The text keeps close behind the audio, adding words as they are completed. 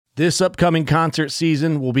This upcoming concert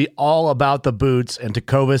season will be all about the boots, and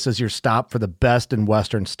Tecovas is your stop for the best in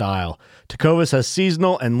Western style. Tecovas has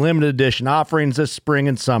seasonal and limited edition offerings this spring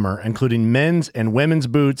and summer, including men's and women's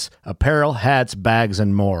boots, apparel, hats, bags,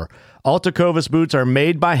 and more. All Tecovas boots are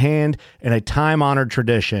made by hand in a time-honored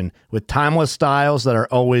tradition with timeless styles that are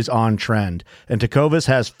always on trend. And Tecovas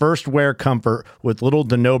has first wear comfort with little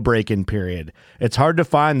to no break-in period. It's hard to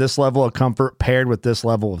find this level of comfort paired with this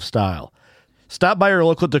level of style. Stop by your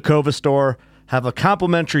local Tecovas store, have a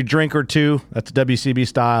complimentary drink or two, that's WCB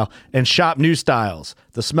style, and shop new styles.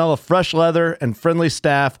 The smell of fresh leather and friendly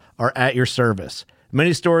staff are at your service.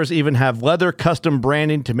 Many stores even have leather custom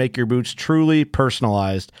branding to make your boots truly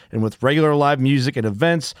personalized. And with regular live music and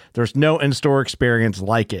events, there's no in-store experience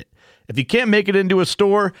like it. If you can't make it into a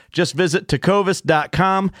store, just visit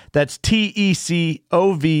tecovas.com. That's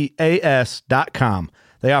TECOVAS.com.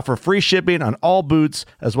 They offer free shipping on all boots,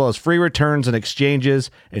 as well as free returns and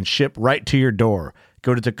exchanges, and ship right to your door.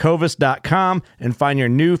 Go to tecovas.com and find your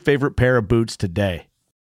new favorite pair of boots today.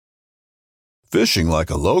 Fishing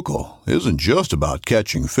like a local isn't just about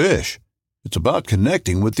catching fish. It's about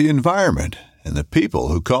connecting with the environment and the people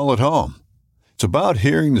who call it home. It's about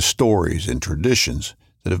hearing the stories and traditions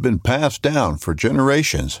that have been passed down for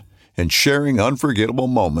generations and sharing unforgettable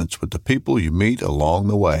moments with the people you meet along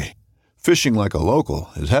the way. Fishing like a local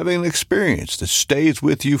is having an experience that stays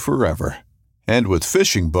with you forever. And with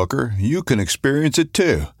Fishing Booker, you can experience it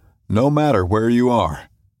too, no matter where you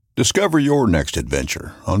are. Discover your next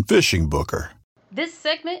adventure on Fishing Booker. This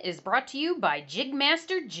segment is brought to you by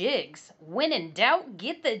Jigmaster Jigs. When in doubt,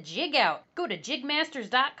 get the jig out. Go to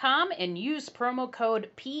jigmasters.com and use promo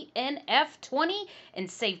code PNF20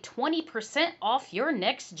 and save 20% off your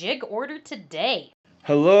next jig order today.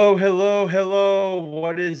 Hello.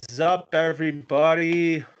 What is up,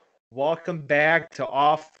 everybody? Welcome back to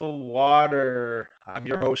Off the Water. I'm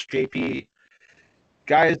your host, JP.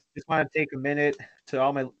 Guys, just want to take a minute to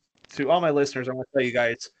all my listeners. I want to tell you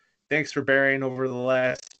guys, thanks for bearing over the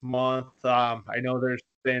last month. I know there's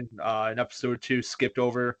been an episode or two skipped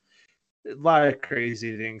over. A lot of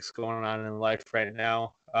crazy things going on in life right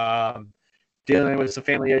now. Dealing with some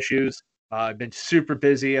family issues. I've been super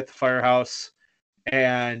busy at the firehouse.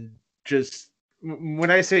 And just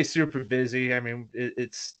when I say super busy, I mean,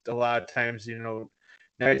 it's a lot of times,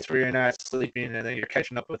 nights where you're not sleeping and then you're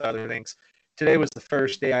catching up with other things. Today was the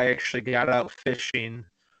first day I actually got out fishing,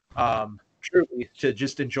 truly to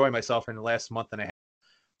just enjoy myself in the last month and a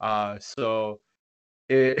half. So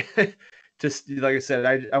it just, like I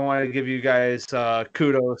said, I want to give you guys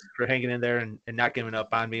kudos for hanging in there and not giving up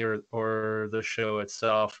on me or the show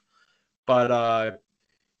itself. But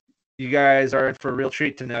you guys are in for a real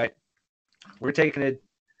treat tonight. We're taking it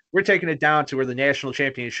down to where the national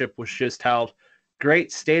championship was just held.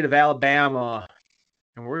 Great state of Alabama.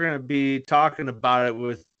 And we're going to be talking about it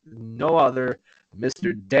with no other,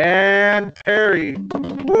 Mr. Dan Perry.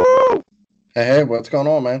 Woo! Hey, what's going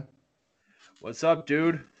on, man? What's up,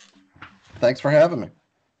 dude? Thanks for having me.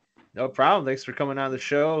 No problem. Thanks for coming on the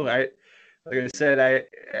show. Like I said,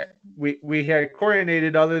 we had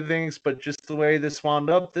coordinated other things, but just the way this wound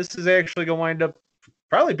up, this is actually going to wind up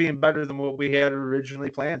probably being better than what we had originally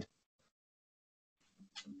planned.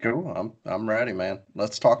 Cool. I'm ready, man.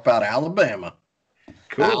 Let's talk about Alabama.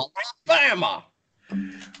 Cool. Alabama.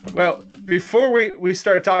 Well, before we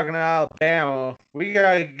start talking about Alabama, we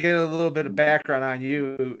got to get a little bit of background on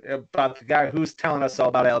you about the guy who's telling us all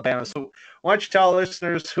about Alabama. So why don't you tell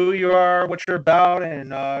listeners who you are, what you're about,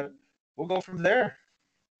 and we'll go from there.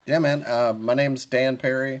 Yeah, man. My name's Dan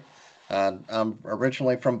Perry. I'm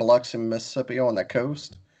originally from Biloxi, Mississippi on the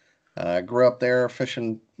coast. Grew up there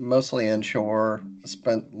fishing mostly inshore.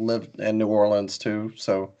 Lived in New Orleans too.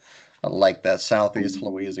 So I like that southeast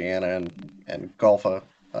Louisiana and Gulf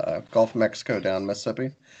of Mexico down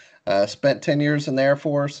Mississippi. Spent 10 years in the Air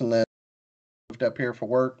Force and then moved up here for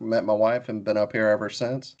work. Met my wife and been up here ever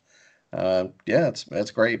since.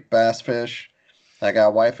 It's great. Bass fish. I got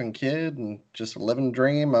a wife and kid and just a living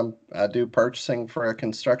dream. I do purchasing for a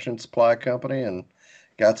construction supply company and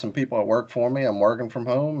got some people that work for me. I'm working from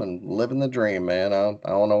home and living the dream, man. I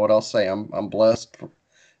don't know what else to say. I'm blessed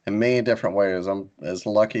in many different ways. I'm as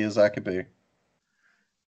lucky as I could be.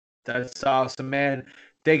 That's awesome, man.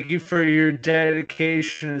 Thank you for your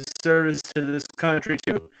dedication and service to this country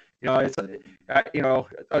too. It's the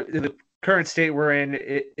current state we're in.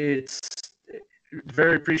 It's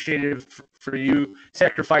very appreciative for you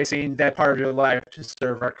sacrificing that part of your life to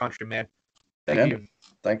serve our country, man. Thank you.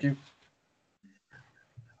 Thank you.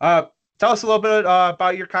 Tell us a little bit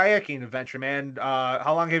about your kayaking adventure, man.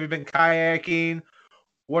 How long have you been kayaking?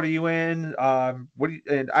 What are you in?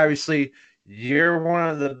 And obviously, you're one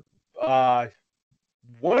of the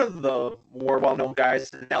one of the more well-known guys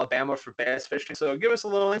in Alabama for bass fishing. So give us a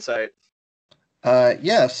little insight.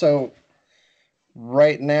 Yeah, so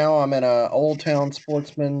right now I'm in a Old Town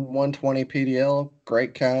Sportsman 120 PDL,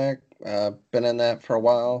 great kayak. Been in that for a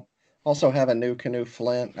while. Also have a New Canoe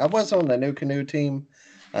Flint. I was on the New Canoe team.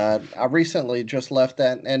 I recently just left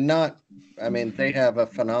that, and I mean, they have a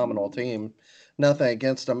phenomenal team. Nothing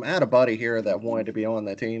against them. I had a buddy here that wanted to be on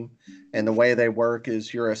the team, and the way they work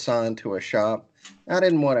is you're assigned to a shop. I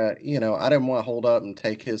didn't want to hold up and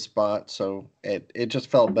take his spot, so it just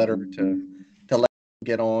felt better to let him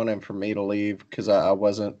get on and for me to leave because I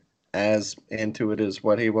wasn't as into it as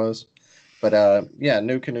what he was. But yeah,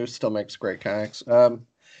 New Canoe still makes great kayaks.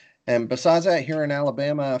 And besides that, here in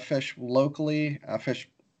Alabama, I fish locally. I fish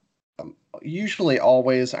usually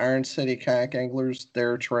always Iron City Kayak Anglers,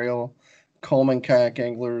 their trail, Coleman Kayak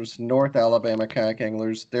Anglers, North Alabama Kayak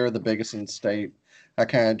Anglers. They're the biggest in the state. I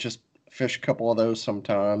kind of just fish a couple of those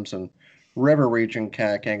sometimes, and River Region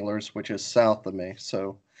Kayak Anglers, which is south of me.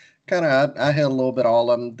 So kind of I hit a little bit of all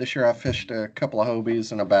of them. This year I fished a couple of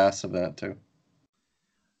Hobies and a bass event too.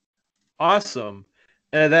 Awesome.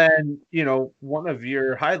 And then, one of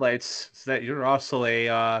your highlights is that you're also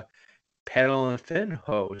a paddle and fin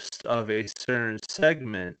host of a certain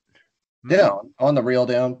segment. Yeah, on the Reel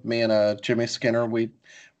Down, me and Jimmy Skinner, we're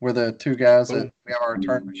the two guys that Cool. we have our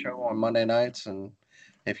tournament show on Monday nights, and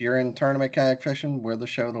if you're in tournament kayak fishing, we're the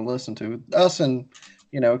show to listen to. Us and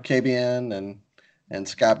KBN and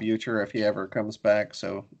Scott Butcher if he ever comes back.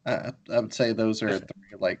 So I would say those are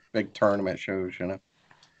three like big tournament shows.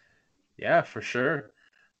 Yeah, for sure.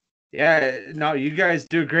 Yeah, no, you guys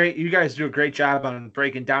do great. You guys do a great job on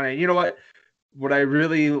breaking down it. You know what? What I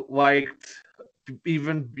really liked,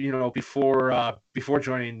 even before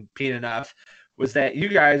joining PNF, was that you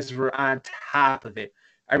guys were on top of it.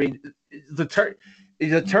 I mean, the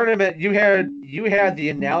tournament you had the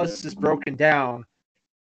analysis broken down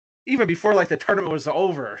even before like the tournament was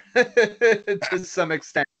over to some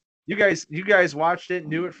extent. You guys watched it,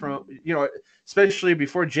 knew it from especially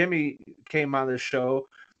before Jimmy came on the show,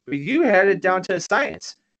 but you had it down to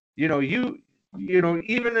science. Even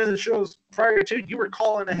in the shows prior to, you were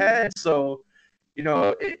calling ahead. So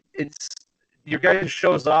it's your guys'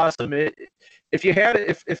 show is awesome.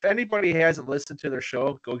 If anybody hasn't listened to their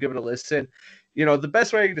show, go give it a listen. The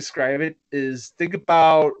best way to describe it is think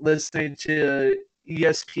about listening to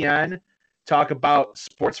ESPN talk about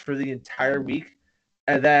sports for the entire week,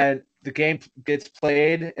 and then the game gets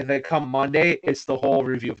played, and then come Monday, it's the whole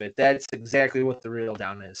review of it. That's exactly what the Reel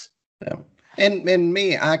Down is. Yeah. And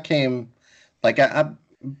me, I came like I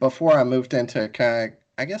before I moved into kayak.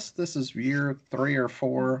 I guess this is year 3 or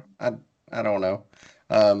 4. I don't know.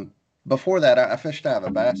 Before that, I fished out of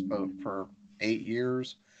a bass boat for 8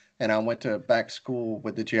 years, and I went to back school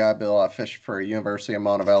with the GI Bill. I fished for University of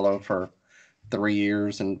Montevallo for 3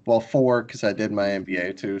 years, and well, 4 because I did my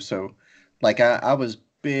MBA too. So, like, I was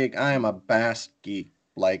big. I am a bass geek,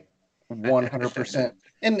 like 100%.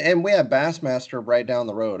 And we have Bassmaster right down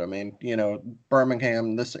the road. I mean,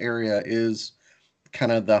 Birmingham, this area is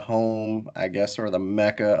kind of the home, I guess, or the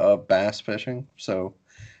mecca of bass fishing. So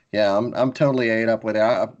yeah, I'm totally ate up with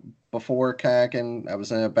it. Before kayaking, I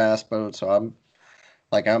was in a bass boat, so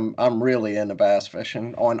I'm really into bass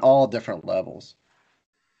fishing on all different levels.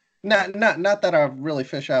 Not that I really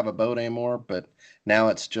fish out of a boat anymore, but now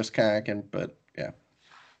it's just kayaking. But yeah.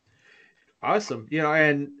 Awesome.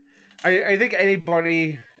 And I think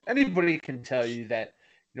anybody can tell you that,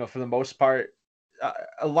 for the most part,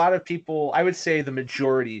 a lot of people, I would say the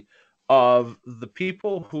majority of the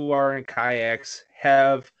people who are in kayaks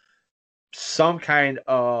have some kind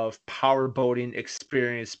of power boating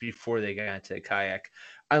experience before they got into a kayak,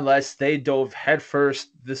 unless they dove headfirst.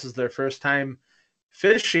 This is their first time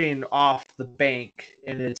fishing off the bank,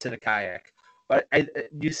 and it's in a kayak. But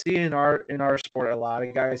you see in our sport a lot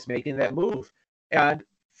of guys making that move, and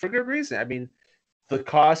for good reason. I mean, the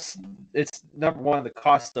cost. It's number one, the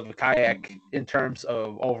cost of a kayak in terms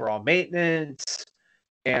of overall maintenance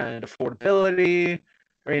and affordability.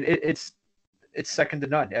 I mean, it's second to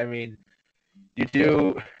none. I mean, you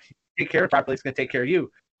do take care of it properly, it's going to take care of you.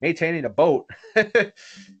 Maintaining a boat,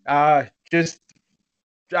 just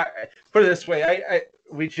put it this way,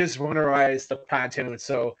 we just winterized the pontoon,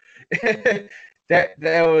 so that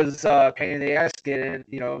was a pain in the ass getting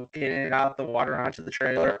it out the water onto the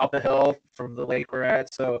trailer up the hill from the lake we're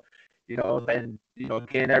at. So then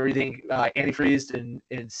getting everything antifreezed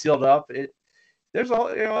and sealed up. There's all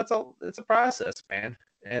it's a process, man.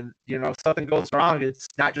 And if something goes wrong, it's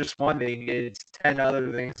not just one thing; it's 10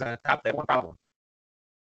 other things on top of that one problem.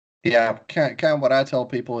 Yeah, kind of what I tell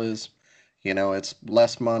people is, It's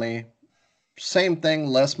less money, same thing,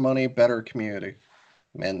 less money, better community,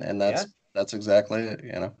 and Yeah. that's exactly it.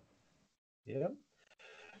 Yeah.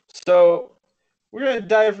 So we're gonna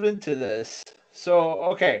dive into this. So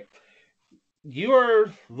okay, you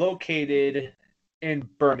are located in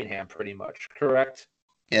Birmingham, pretty much, correct?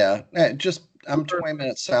 Yeah, just I'm 20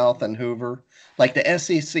 minutes south in Hoover. Like the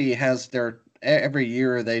SEC has every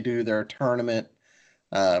year they do their tournament.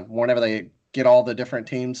 Whenever they get all the different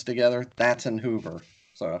teams together, that's in Hoover.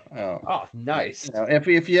 So, Oh, nice.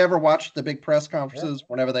 if you ever watch the big press Yeah. conferences,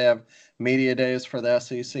 whenever they have media days for the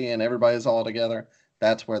SEC and everybody's all together,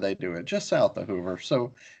 that's where they do it, just south of Hoover.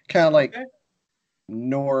 So, kind of like Okay.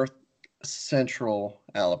 north central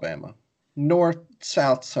Alabama, north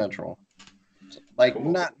south central, like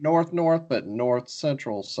Cool. not north north, but north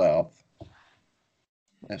central south,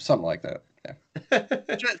 something like that.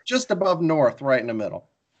 Yeah, just above north, right in the middle,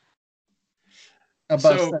 above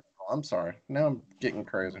So central. I'm sorry, now I'm getting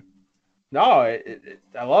crazy. no,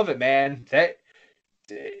 I love it, man.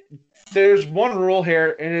 There's one rule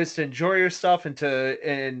here, and it's to enjoy yourself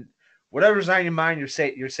and whatever's on your mind,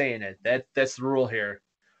 you're saying it. That's the rule here.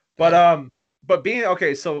 But Yeah, but being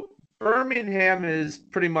okay, so Birmingham is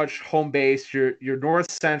pretty much home base. You're north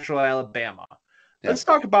central Alabama. yeah. Let's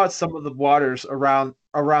talk about some of the waters around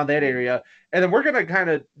that area, and then we're gonna kind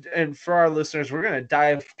of, and for our listeners, we're gonna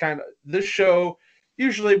dive kind of this show.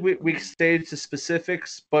 Usually we stay to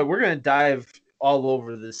specifics, but we're gonna dive all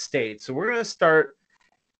over the state. So we're gonna start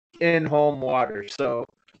in home water. So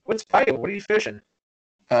what's biting? What are you fishing?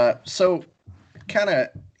 So kind of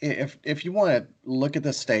if you want to look at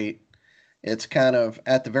the state, it's kind of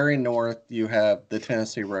at the very north you have the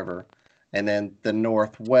Tennessee River, and then the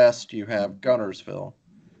northwest you have Gunnersville,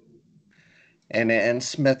 and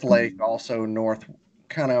Smith Lake also north,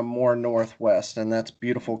 kind of more northwest, and that's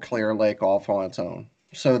beautiful clear lake off on its own.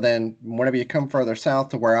 So then whenever you come further south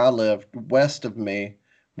to where I live, west of me,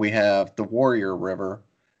 we have the Warrior River,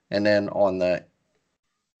 and then on the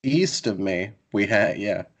east of me, we have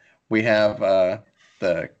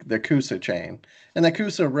the Coosa chain, and the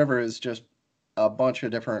Coosa River is just a bunch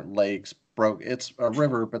of different lakes. It's a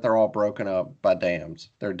river, but they're all broken up by dams.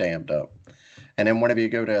 They're dammed up. And then whenever you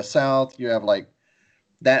go to the south, you have like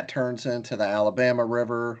that turns into the Alabama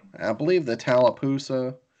River, I believe the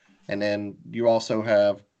Tallapoosa, and then you also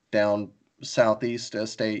have down southeast of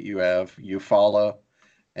state, you have Eufaula,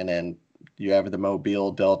 and then you have the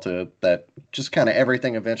Mobile Delta. That just kind of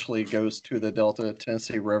everything eventually goes to the Delta,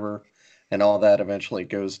 Tennessee River, and all that eventually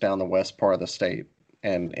goes down the west part of the state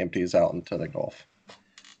and empties out into the Gulf.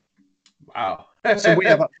 Wow. So we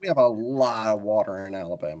have a lot of water in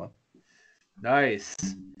Alabama. Nice.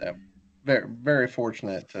 Yeah, very very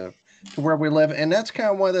fortunate to where we live, and that's kind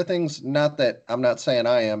of one of the things. Not that I'm not saying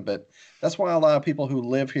I am, but that's why a lot of people who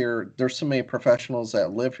live here. There's so many professionals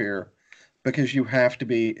that live here because you have to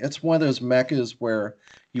be. It's one of those meccas where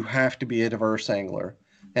you have to be a diverse angler.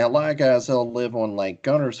 And a lot of guys they'll live on like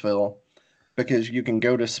Gunnersville because you can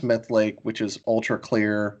go to Smith Lake, which is ultra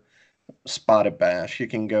clear spotted bass. You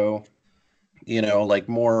can go, like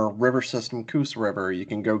more river system, Coos River. You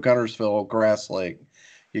can go Gunnersville, Grass Lake.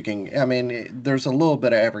 I mean, there's a little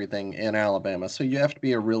bit of everything in Alabama. So you have to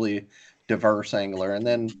be a really diverse angler. And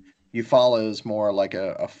then you follow is more like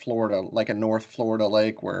a Florida, like a North Florida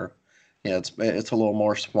lake where, it's a little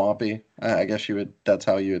more swampy. I guess that's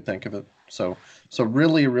how you would think of it. So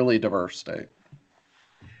really, really diverse state.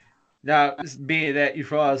 Now, being that you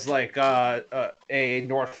was like a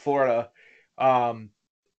North Florida, um,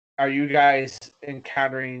 are you guys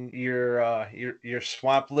encountering your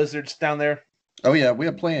swamp lizards down there? Oh yeah, we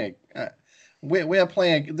have plenty. We have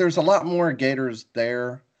plenty. There's a lot more gators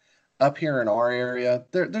there up here in our area.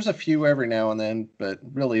 There's a few every now and then, but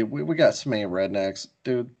really we got so many rednecks,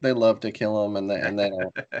 dude. They love to kill them, and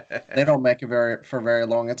they don't make it very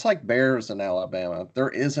long. It's like bears in Alabama. There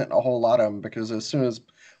isn't a whole lot of them because as soon as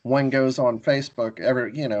one goes on Facebook,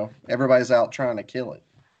 everybody's out trying to kill it.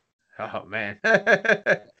 Oh man,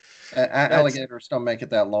 that's Alligators don't make it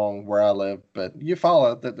that long where I live, but you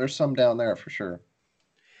follow that. There's some down there for sure.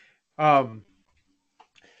 um.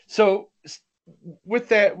 So with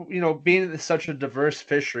that, being such a diverse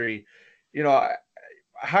fishery, you know,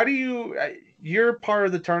 how do you? You're part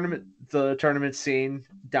of the tournament scene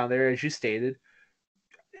down there, as you stated.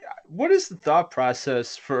 What is the thought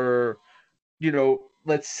process for,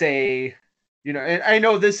 let's say, and I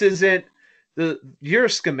know this isn't your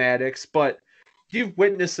schematics, but you've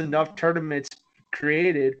witnessed enough tournaments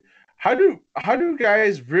created. How do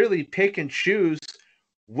guys really pick and choose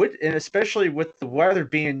what, and especially with the weather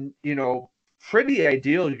being, pretty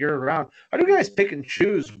ideal year round. How do you guys pick and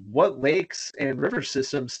choose what lakes and river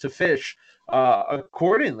systems to fish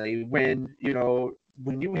accordingly when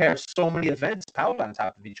you have so many events piled on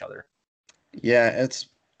top of each other? Yeah,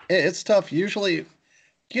 it's tough. Usually,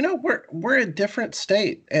 we're a different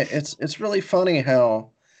state. It's really funny how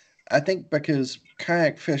I think because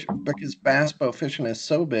bass bow fishing is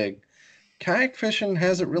so big, kayak fishing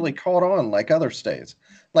hasn't really caught on like other states.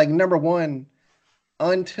 Like number one,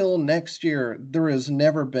 until next year, there has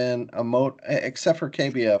never been except for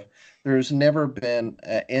KBF, there has never been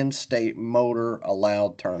an in-state motor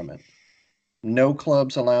allowed tournament. No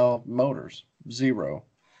clubs allow motors. Zero.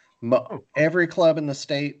 Oh, Every club in the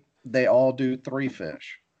state, they all do three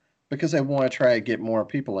fish because they want to try to get more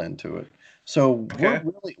people into it. So okay.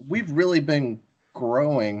 we've really been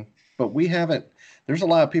growing, but we haven't. There's a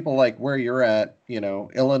lot of people like where you're at,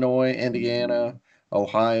 Illinois, Indiana,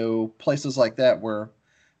 Ohio, places like that where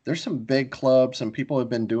there's some big clubs and people have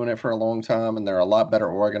been doing it for a long time and they're a lot better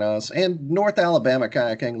organized. And North Alabama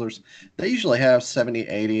kayak anglers, they usually have 70,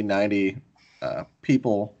 80, 90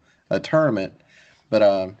 people a tournament.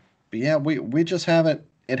 But yeah, we just haven't.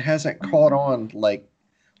 It hasn't caught on like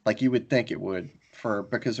you would think it would for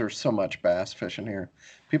because there's so much bass fishing here.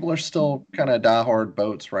 People are still kind of diehard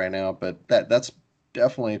boats right now, but that's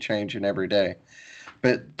definitely changing every day.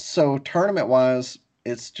 But so tournament wise,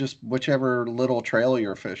 it's just whichever little trail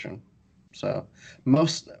you're fishing. So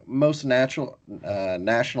most natural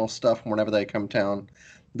national stuff whenever they come town.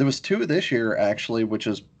 There was two this year actually, which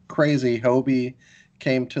is crazy. Hobie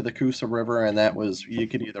came to the Coosa River, and that was you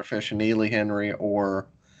could either fish in Ely Henry or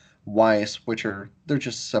Weiss, they're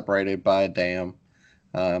just separated by a dam.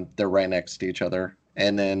 They're right next to each other,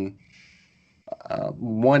 and then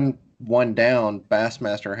one down,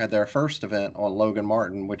 Bassmaster had their first event on Logan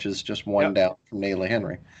Martin, which is just one Yep. down from Neely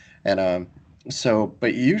Henry, and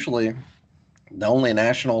but usually the only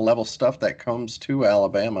national level stuff that comes to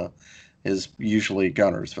Alabama is usually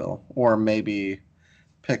Gunnersville or maybe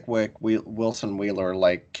Pickwick, Wilson Wheeler.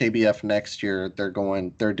 Like KBF next year, they're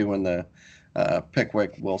doing the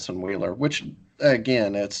Pickwick Wilson Wheeler, which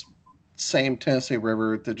again, it's same Tennessee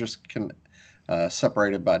River. They're just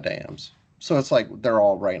separated by dams, so it's like they're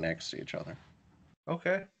all right next to each other.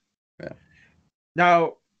 Okay. Yeah.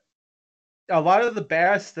 Now, a lot of the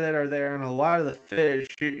bass that are there and a lot of the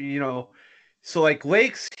fish, so like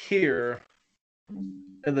lakes here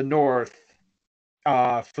in the north,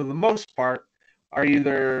 for the most part, are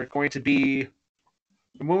either going to be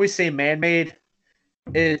when we say man-made,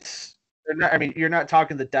 it's they're not. I mean, you're not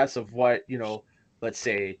talking the depths of what let's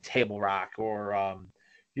say Table Rock or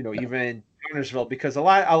even Connersville, because a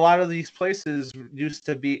lot of these places used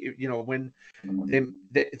to be when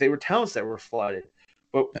they were towns that were flooded,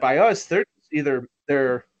 but by us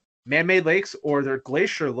they're man-made lakes or they're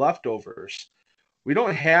glacier leftovers. We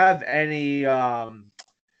don't have any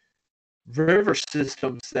river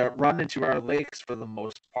systems that run into our lakes for the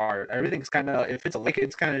most part. Everything's kind of, if it's a lake,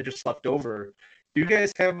 it's kind of just left over. Do you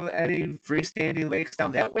guys have any freestanding lakes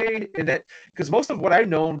down that way? And that because most of what I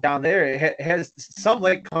know down there has some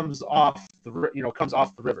lake comes off the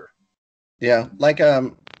river. Yeah, like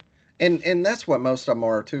and that's what most of them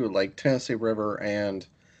are too. Like Tennessee River and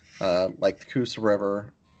like the Coosa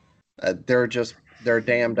River. They're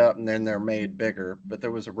dammed up and then they're made bigger. But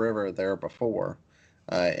there was a river there before,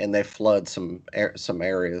 and they flood some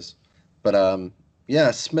areas. But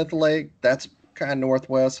yeah, Smith Lake. That's kind of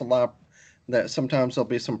northwest. A lot that sometimes there'll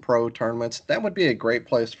be some pro tournaments. That would be a great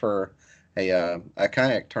place for a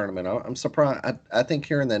kayak tournament. I'm surprised. I think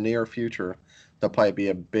here in the near future there'll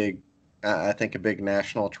probably be I think a big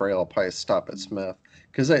national trail will probably stop at Smith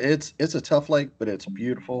because it's a tough lake, but it's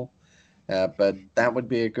beautiful. But that would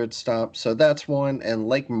be a good stop. So that's one. And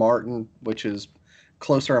Lake Martin, which is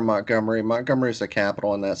closer in Montgomery. Montgomery is the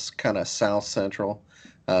capital, and that's kind of south central.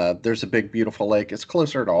 There's a big, beautiful lake. It's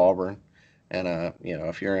closer to Auburn. And,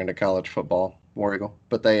 if you're into college football, War Eagle.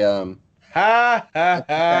 But they, Ha ha back.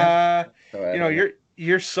 ha! So I You know don't know.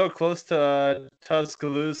 you're so close to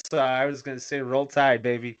Tuscaloosa. I was gonna say Roll Tide,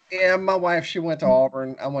 baby. Yeah, my wife, she went to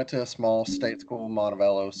Auburn. I went to a small state school,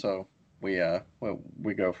 Montevallo. So we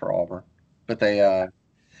go for Auburn. But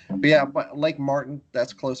but yeah, but Lake Martin,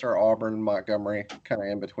 that's closer to Auburn, Montgomery, kind of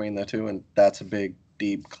in between the two, and that's a big,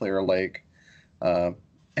 deep, clear lake. Uh,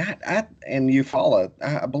 and Eufaula,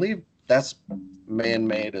 I believe that's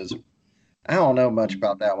man-made as I don't know much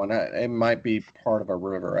about that one. It might be part of a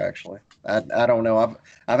river, actually. I don't know.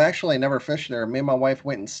 I've actually never fished there. Me and my wife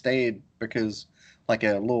went and stayed because like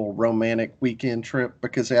a little romantic weekend trip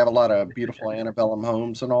because they have a lot of beautiful antebellum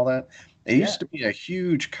homes and all that. It Yeah. used to be a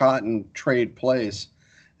huge cotton trade place,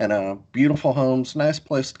 and beautiful homes, nice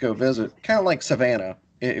place to go visit, kind of like Savannah.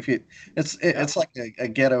 If you, it's like a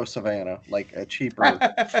ghetto Savannah, like a cheaper,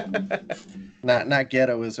 not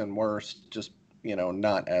ghetto as in worse, just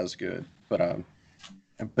not as good.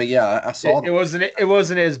 But yeah, I it, saw it the wasn't it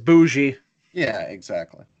wasn't as bougie. yeah,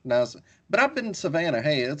 exactly. Now, but I've been in Savannah.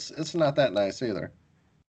 Hey, it's not that nice either.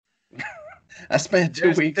 I spent two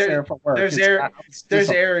There's weeks there there for work. there's It's I air was there's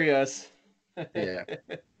disappointed. areas. Yeah,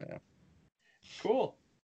 yeah. Cool.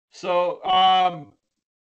 So,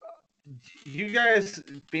 you guys,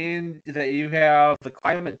 being that you have the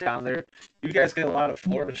climate down there, you guys get a lot of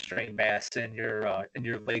Florida strain bass in your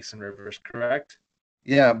lakes and rivers, correct?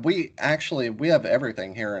 Yeah, we have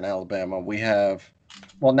everything here in Alabama. We have,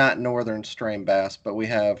 well, not northern strain bass, but we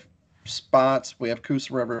have spots. We have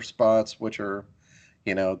Coosa River spots, which are,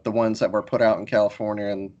 the ones that were put out in California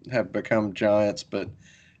and have become giants. But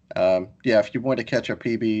yeah, if you want to catch a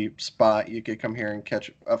PB spot, you could come here and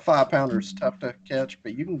catch a 5 pounder. Is tough to catch,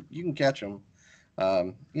 but you can catch them.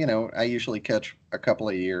 I usually catch a couple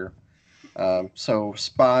a year. So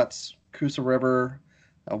spots, Coosa River,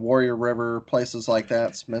 Warrior River, places like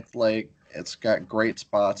that, Smith Lake, it's got great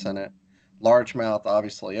spots in it. Largemouth,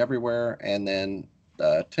 obviously, everywhere, and then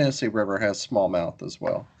Tennessee River has smallmouth as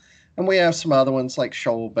well. And we have some other ones like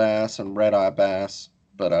shoal bass and red eye bass,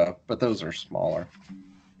 but those are smaller.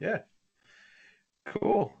 Yeah,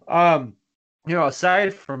 cool.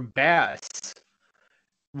 Aside from bass,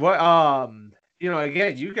 what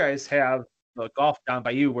again, you guys have the Gulf down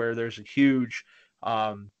by you where there's a huge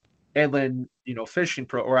um inland, fishing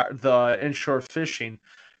or the inshore fishing.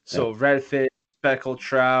 Yeah. So redfish, speckled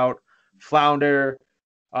trout, flounder.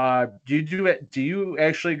 Do you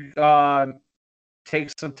actually take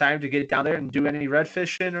some time to get down there and do any red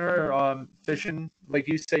fishing or fishing like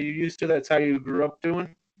you say you used to? That's how you grew up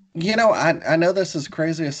doing? I know this is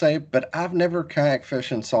crazy to say, but I've never kayak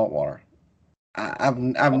fished in saltwater. I've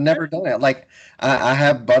Okay. never done it. Like I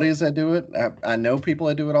have buddies that do it. I know people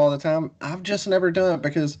that do it all the time. I've just never done it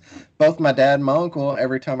because both my dad and my uncle,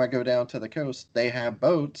 every time I go down to the coast, they have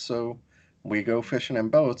boats, so we go fishing in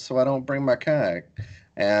boats. So I don't bring my kayak,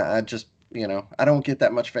 and I just I don't get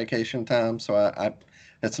that much vacation time. So I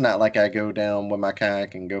it's not like I go down with my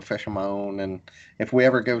kayak and go fish on my own. And if we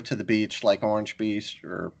ever go to the beach, like Orange Beach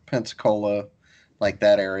or Pensacola, like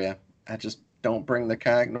that area, I just don't bring the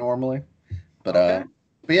kayak normally. But Okay. uh,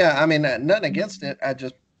 but yeah, I mean, nothing against it.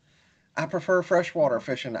 I prefer freshwater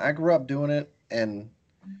fishing. I grew up doing it, and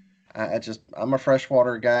I'm a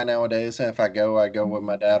freshwater guy nowadays. And if I go with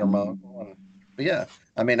my dad or my uncle. But yeah,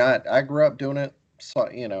 I mean, I grew up doing it. So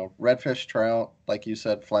redfish, trout, like you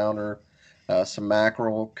said, flounder, some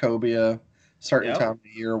mackerel, cobia, certain Yep. time of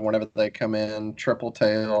the year whenever they come in, triple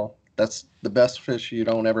tail. That's the best fish you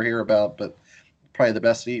don't ever hear about, but probably the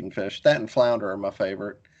best eating fish. That and flounder are my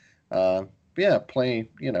favorite. Uh, but yeah, plenty,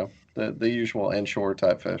 the usual inshore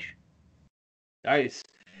type fish. Nice.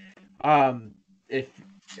 Um, if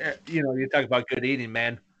you talk about good eating,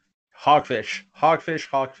 man. Hogfish, hogfish,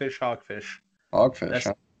 hogfish, hogfish. Hogfish, That's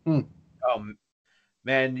huh? Hmm, um,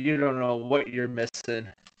 man, you don't know what you're missing.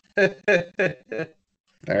 there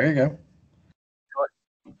you go.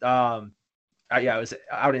 um, yeah, I was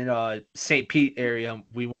out in St. Pete area.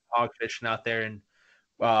 We went hog fishing out there, and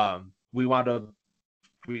we wound up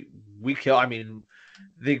we kill. I mean,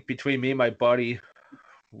 I think between me and my buddy,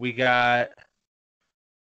 we got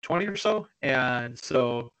 20 or so, and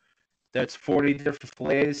so that's 40 different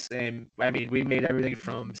fillets. And I mean, we made everything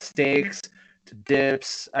from steaks to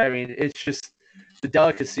dips. I mean, it's just the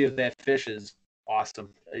delicacy of that fish is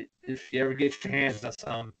awesome. If you ever get your hands on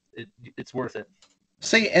some, it's worth it.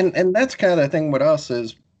 See, and that's kind of the thing with us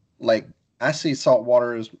is like I see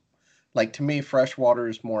saltwater as like to me freshwater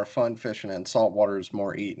is more fun fishing and saltwater is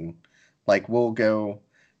more eating. Like we'll go,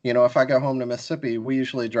 if I go home to Mississippi, we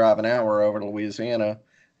usually drive an hour over to Louisiana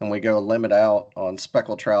and we go limit out on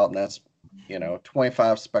speckled trout and that's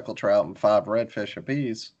 25 speckled trout and 5 redfish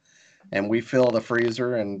apiece. And we fill the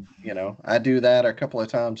freezer and I do that a couple of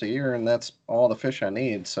times a year and that's all the fish I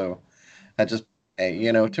need. So I just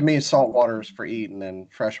to me salt water is for eating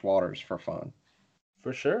and fresh water is for fun.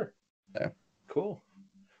 For sure. Yeah. Cool.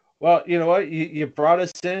 Well, you know what? You brought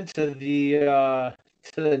us into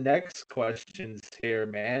the next questions here,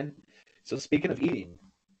 man. So speaking of eating,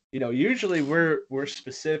 usually we're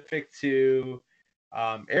specific to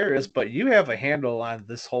areas, but you have a handle on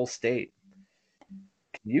this whole state.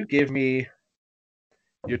 Can you give me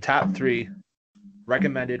your top three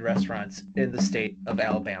recommended restaurants in the state of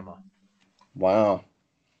Alabama? Wow.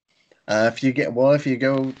 If you go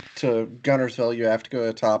to Gunnersville, you have to go to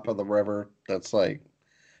the top of the river. That's like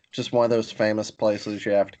just one of those famous places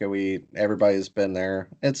you have to go eat. Everybody's been there.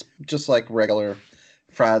 It's just like regular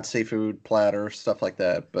fried seafood platter, stuff like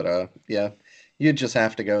that. But yeah, you just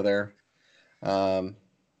have to go there. Um,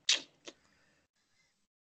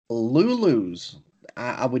 Lulu's.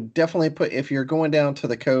 I would definitely put if you're going down to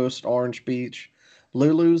the coast, Orange Beach,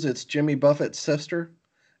 Lulu's. It's Jimmy Buffett's sister,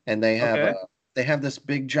 and Okay. they have this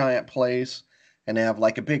big giant place, and they have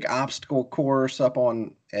like a big obstacle course up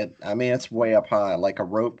on it. I mean, it's way up high, like a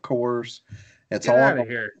rope course. Get out of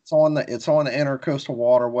here. It's on the intercoastal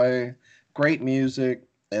waterway. Great music.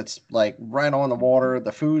 It's like right on the water.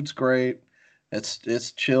 The food's great. It's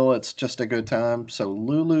chill. It's just a good time. So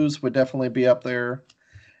Lulu's would definitely be up there.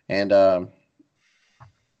 And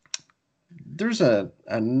there's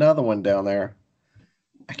another one down there.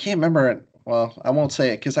 I can't remember it. Well, I won't say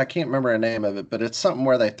it because I can't remember the name of it, but it's something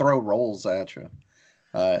where they throw rolls at you.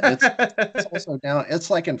 It's also down. It's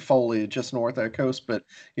like in Foley, just north of the coast. But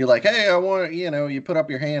you're like, hey, I want you put up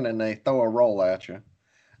your hand and they throw a roll at you.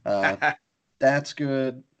 Uh, that's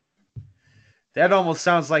good. That almost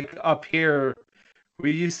sounds like up here.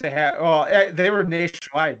 We used to have, well, they were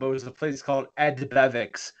nationwide, but it was a place called Ed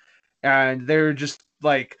Bevick's. And they were just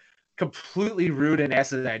like completely rude and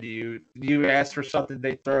asinine to you. You ask for something,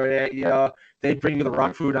 they throw it at you. They bring you the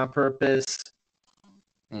wrong food on purpose.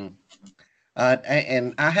 Mm.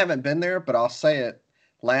 And I haven't been there, but I'll say it.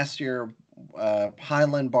 Last year,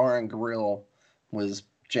 Highland Bar and Grill was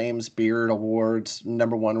James Beard Awards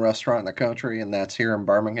 #1 restaurant in the country, and that's here in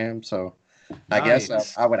Birmingham. So I guess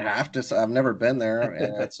Nice. I would have to. I've never been there,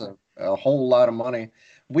 and it's a whole lot of money.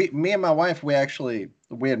 Me and my wife, we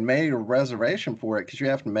had made a reservation for it because you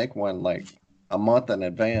have to make one like a month in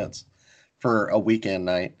advance for a weekend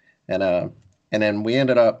night, and and then we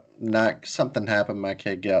ended up not something happened. My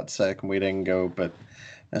kid got sick, and we didn't go. But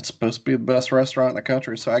it's supposed to be the best restaurant in the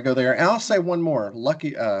country, so I go there. And I'll say one more,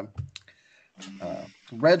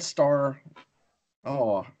 Red Star.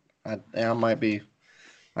 Oh, I might be.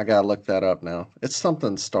 I gotta look that up now. It's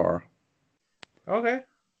something Star. Okay.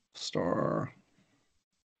 Star.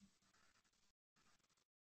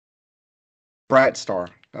 Bright Star.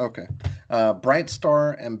 Okay. Bright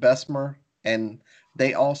Star and Bessemer. And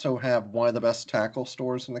they also have one of the best tackle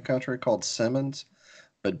stores in the country called Simmons.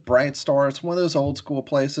 But Bright Star, it's one of those old school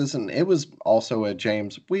places. And it was also a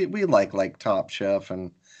James. We like Top Chef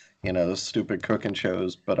and, those stupid cooking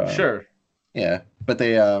shows. But Sure. yeah. But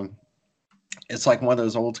it's like one of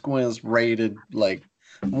those old school is rated like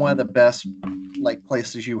one of the best like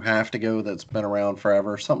places you have to go that's been around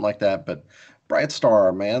forever, something like that. But Bright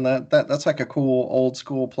Star, man, that's like a cool old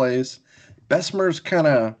school place. Bessemer's kind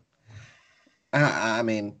of, I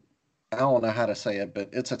mean, I don't know how to say it, but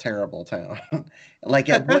it's a terrible town. like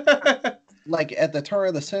at one, like at the turn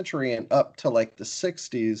of the century and up to like the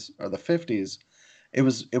 '60s or the '50s, it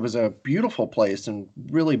was a beautiful place and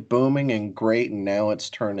really booming and great, and now it's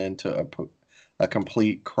turned into a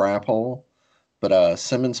complete crap hole. But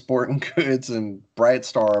Simmons Sporting Goods and Bright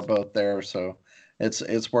Star are both there, so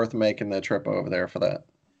it's worth making the trip over there for that.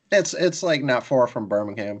 It's like not far from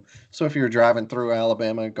Birmingham, so if you're driving through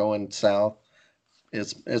Alabama going south,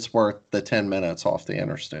 it's worth the 10 minutes off the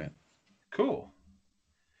interstate. Cool.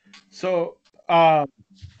 So, um,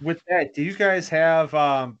 with that, do you guys have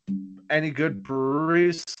any good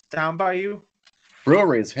breweries down by you?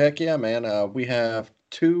 Breweries, heck yeah, man. We have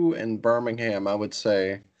two in Birmingham, I would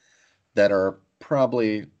say, that are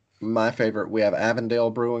probably my favorite. We have Avondale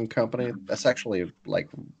Brewing Company. That's actually like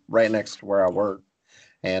right next to where I work.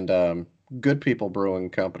 And Good People Brewing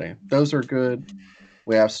Company. Those are good.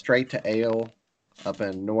 We have Straight to Ale up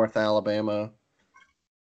in North Alabama.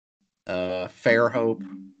 Fairhope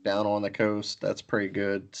down on the coast. That's pretty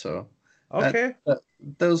good. So that, Okay. that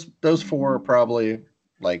those four are probably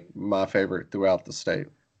like my favorite throughout the state.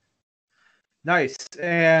 Nice.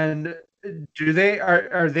 And do they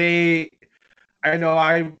are they I know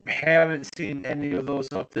I haven't seen any of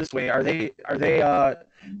those up this way. Are they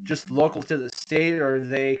just local to the state, or are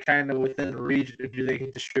they kind of within the region? Or do they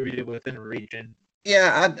get distributed within the region?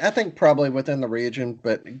 Yeah, I think probably within the region,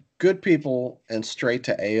 but Good People and Straight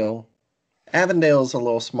to Ale. Avondale's a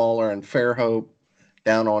little smaller, and Fairhope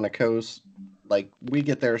down on the coast. Like we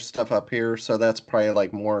get their stuff up here, so that's probably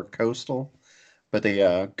like more coastal. But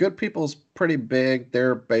the Good People's pretty big.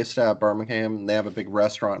 They're based out of Birmingham. And they have a big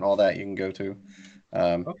restaurant and all that you can go to.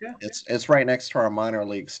 Okay. It's right next to our minor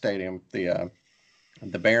league stadium, the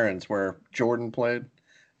Barons, where Jordan played.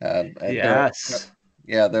 And Yes.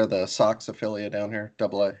 they're the Sox affiliate down here,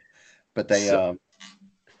 Double A. But So,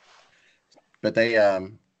 but they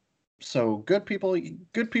so Good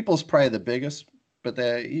People's probably the biggest, but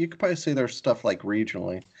you could probably see their stuff like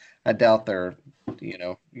regionally. I doubt they're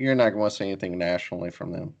you're not going to see anything nationally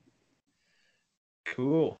from them.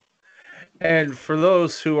 Cool. And for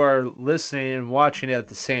those who are listening and watching at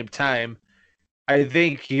the same time, I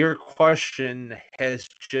think your question has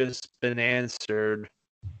just been answered.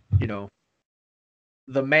 You know,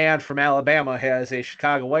 the man from Alabama has a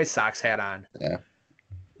Chicago White Sox hat on. Yeah.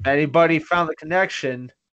 Anybody found the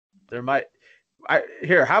connection? There might.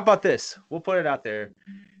 Here, how about this? We'll put it out there.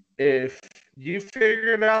 If you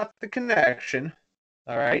figured out the connection,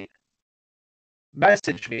 all right,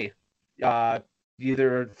 message me,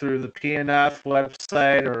 either through the PNF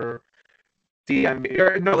website or DM me.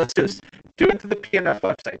 Or no, let's do it through the PNF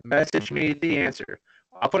website. Message me the answer.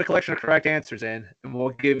 I'll put a collection of correct answers in, and we'll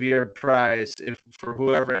give you a prize for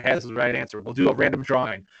whoever has the right answer. We'll do a random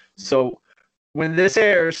drawing. So when this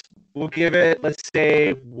airs, we'll give it, let's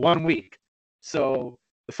say, 1 week. So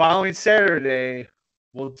the following Saturday,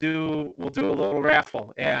 we'll do a little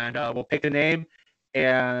raffle, and we'll pick a name,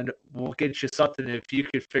 and we'll get you something if you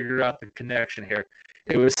could figure out the connection here.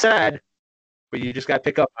 It was sad, but you just got to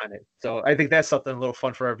pick up on it. So I think that's something a little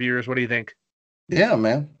fun for our viewers. What do you think? Yeah,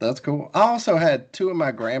 man, that's cool. I also had two of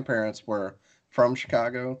my grandparents were from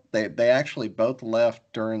Chicago. They actually both left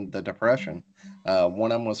during the Depression.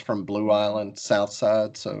 One of them was from Blue Island, South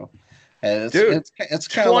Side. So Dude, it's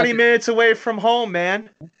kind of 20 minutes away from home, man.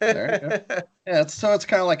 there you go. Yeah, it's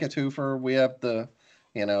kind of like a twofer. We have the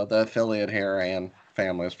affiliate here and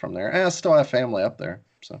families from there. And I still have family up there.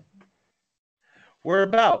 So Where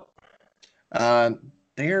about? uh,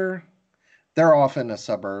 they're they're off in the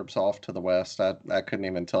suburbs, off to the west. I couldn't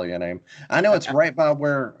even tell you a name. I know it's right by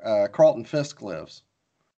where Carlton Fisk lives.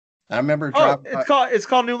 I remember Oh, driving by. it's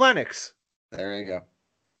called New Lenox. There you go.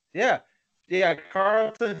 Yeah. Yeah,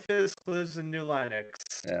 Carlton Fisk lives in New Lenox.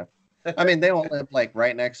 Yeah. I mean, they don't live like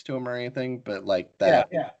right next to him or anything, but like that.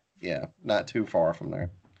 Yeah. Yeah, not too far from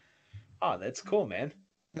there. Oh, that's cool, man.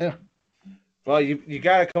 Yeah. Well, you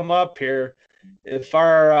got to come up here. If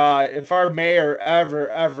our mayor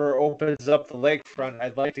ever opens up the lakefront,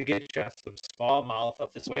 I'd like to get you some smallmouth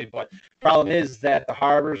up this way. But problem is that the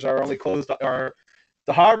harbors are only closed. Or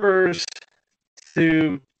the harbors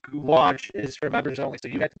to launch is for members only. So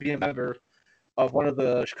you have to be a member of one of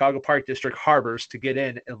the Chicago Park District harbors to get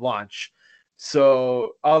in and launch.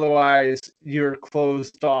 So otherwise, you're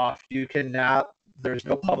closed off. You cannot. There's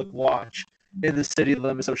no public launch in the city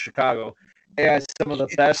limits of Chicago. And some of the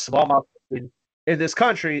best smallmouth in this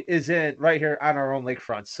country is in right here on our own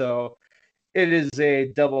lakefront. So it is a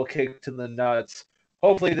double kick to the nuts.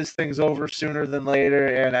 Hopefully, this thing's over sooner than later,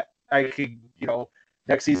 and I could,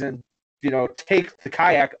 next season, take the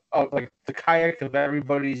kayak of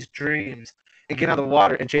everybody's dreams and get on the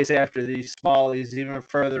water and chase after these smallies even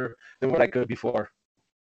further than what I could before.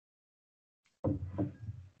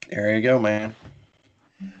 There you go, man.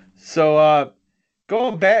 So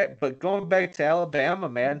going back to Alabama,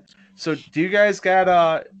 man. So do you guys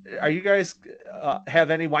are you guys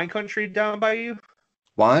have any wine country down by you?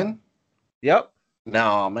 Wine? Yep.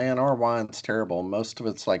 No, man, our wine's terrible. Most of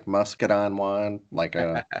it's like muscadine wine,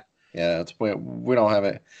 yeah, we don't have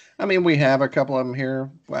it. I mean, we have a couple of them here.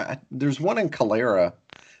 There's one in Calera,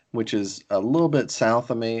 which is a little bit south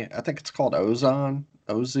of me. I think it's called Ozan,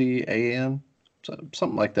 Ozan,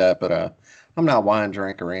 something like that. But I'm not a wine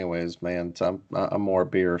drinker, anyways, man. So I'm more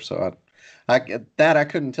beer. So I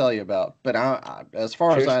couldn't tell you about. But as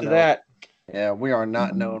far Cheers as I to know, that. yeah, we are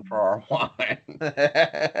not known for our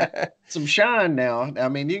wine. Some shine now. I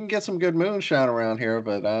mean, you can get some good moonshine around here,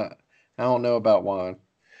 but I don't know about wine.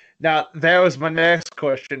 Now that was my next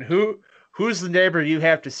question. Who's the neighbor you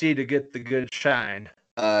have to see to get the good shine?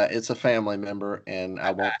 It's a family member, and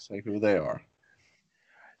I won't say who they are.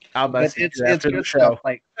 I'll But message you it's after the good show. stuff,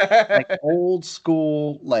 like old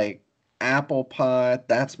school, like apple pie.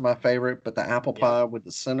 That's my favorite. But the apple pie with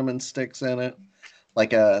the cinnamon sticks in it,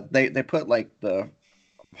 like they put like the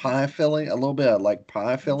pie filling, a little bit of like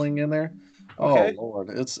pie filling in there. Oh Okay. Lord,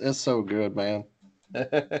 it's so good, man.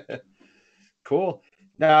 Cool.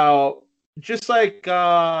 Now, just like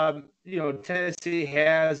Tennessee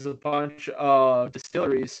has a bunch of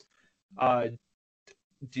distilleries. Uh,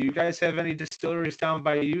 do you guys have any distilleries down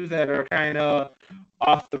by you that are kind of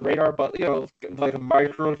off the radar, but like a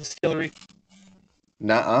micro distillery?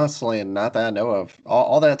 Not honestly, and not that I know of.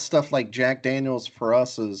 All that stuff like Jack Daniels for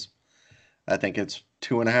us is, I think it's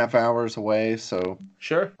 2.5 hours away. So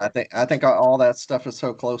Sure. I think all that stuff is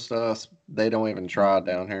so close to us, they don't even try it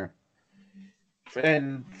down here.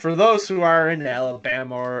 And for those who are in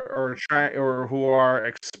Alabama or who are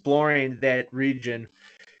exploring that region,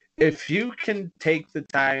 if you can take the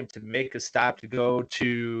time to make a stop to go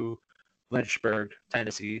to Lynchburg,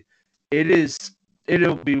 Tennessee, it is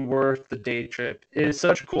it'll be worth the day trip. It is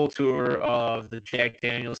such a cool tour of the Jack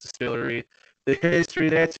Daniel's distillery, the history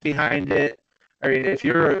that's behind it. I mean, if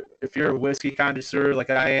you're a whiskey connoisseur like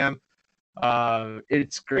I am,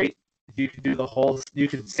 it's great. You can do the whole. You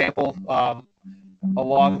can sample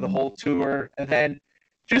along the whole tour, and then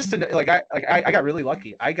just to, I got really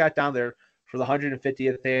lucky. I got down there for the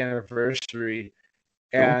 150th anniversary,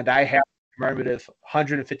 and I have a commemorative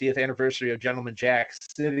 150th anniversary of Gentleman Jack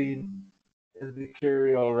sitting in the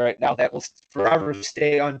curio right now that will forever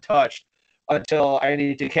stay untouched until I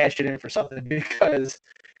need to cash it in for something, because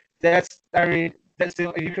that's you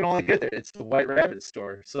can only get there. It's the White Rabbit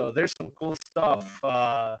store. So there's some cool stuff.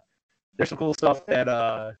 There's some cool stuff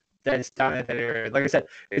that's down in that area. Like I said,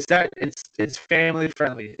 it's family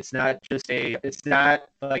friendly. It's not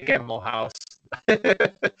like Animal House. Cool.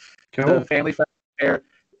 The family friendly there.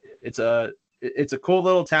 It's a cool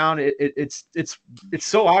little town. It's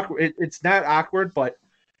so awkward. It's not awkward, but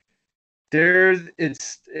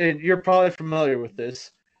and you're probably familiar with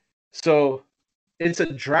this. So it's a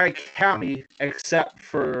dry county except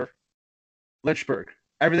for Lynchburg.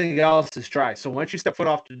 Everything else is dry. So once you step foot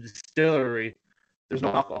off the distillery, there's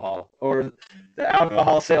no alcohol, or the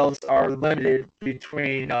alcohol sales are limited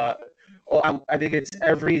between. I think it's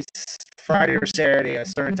every Friday or Saturday at a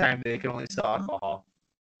certain time they can only sell alcohol.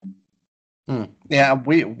 Yeah,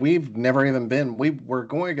 we've never even been. We were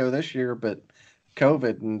going to go this year, but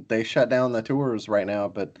COVID, and they shut down the tours right now.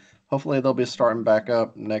 But hopefully they'll be starting back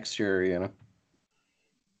up next year. You know.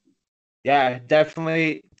 Yeah,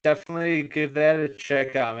 definitely give that a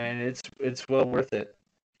check out, man. It's well worth it.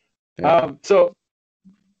 Yeah.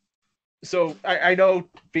 So I know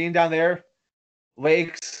being down there,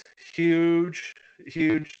 lakes, huge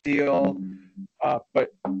deal.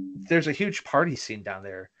 But there's a huge party scene down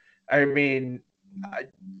there. I mean,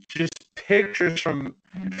 just pictures from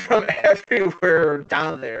everywhere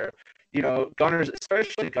down there. You know,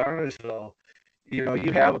 especially Gunnersville. You know,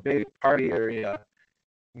 you have a big party area.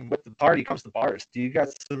 With the party comes the bars. Do you got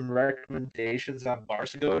some recommendations on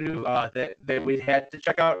bars to go to that we'd had to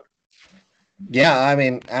check out? Yeah, I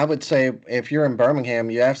mean, I would say if you're in Birmingham,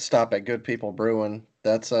 you have to stop at Good People Brewing.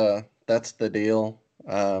 That's the deal.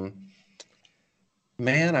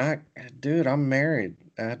 Man, dude, I'm married.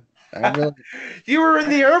 I really. You were in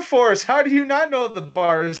the Air Force. How do you not know the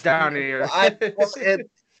bars down here?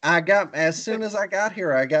 I got as soon as I got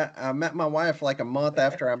here, I met my wife like a month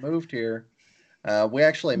after I moved here. We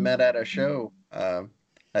actually met at a show,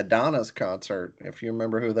 a Donna's concert, if you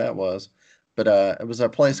remember who that was. But it was a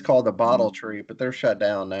place called the Bottle Tree, but they're shut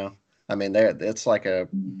down now. I mean, it's like a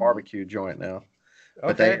barbecue joint now.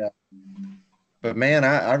 But Okay. but man,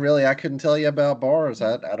 I couldn't tell you about bars.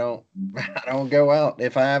 I don't I don't go out.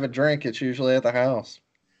 If I have a drink, it's usually at the house.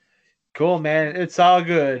 Cool, man. It's all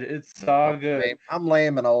good. It's all I good. mean, I'm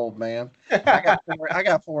lame and old, man. I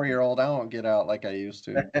got 4-year-old. I don't get out like I used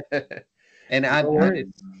to. And No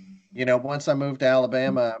worries. once I moved to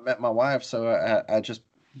Alabama, I met my wife. So I just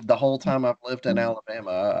the whole time I've lived in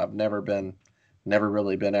Alabama, I've never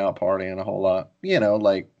really been out partying a whole lot.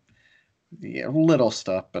 Like little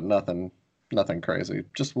stuff, but nothing crazy.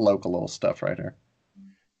 Just local little stuff right here.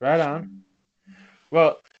 Right on.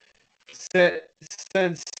 Well, since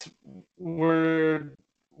we're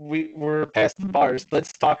past the bars,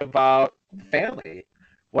 let's talk about family.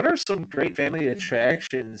 What are some great family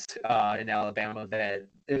attractions in Alabama that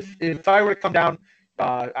if I were to come down,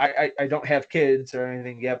 I don't have kids or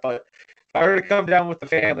anything yet, but if I were to come down with the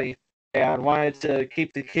family and wanted to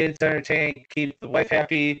keep the kids entertained, keep the wife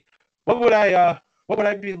happy, what would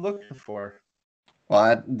I be looking for?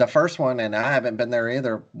 Well, the first one, and I haven't been there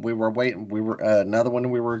either. We were waiting. We were another one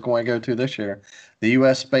we were going to go to this year, the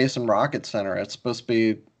U.S. Space and Rocket Center. It's supposed to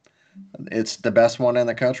be. It's the best one in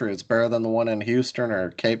the country. It's better than the one in Houston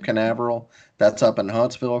or Cape Canaveral. That's up in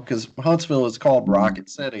Huntsville, because Huntsville is called Rocket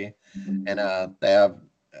City, and they have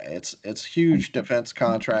it's huge defense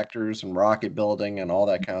contractors and rocket building and all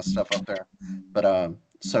that kind of stuff up there. But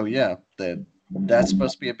so yeah, that's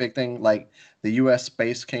supposed to be a big thing. Like the U.S.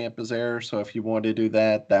 Space Camp is there, so if you want to do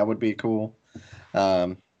that, that would be cool.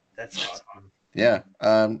 Um, That's awesome. yeah.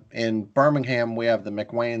 In Birmingham, we have the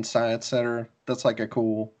McWayne Science Center. That's like a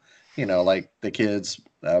cool, like the kids,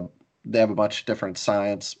 they have a bunch of different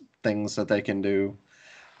science things that they can do.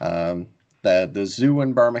 Um, the zoo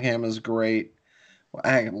in Birmingham is great.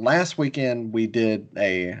 Last weekend we did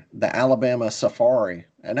the Alabama Safari,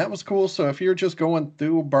 and that was cool. So if you're just going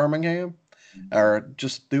through Birmingham or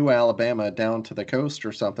just through Alabama down to the coast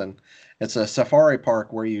or something, it's a safari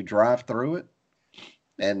park where you drive through it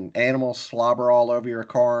and animals slobber all over your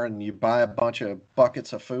car, and you buy a bunch of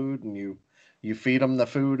buckets of food and you You feed them the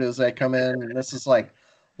food as they come in. And this is like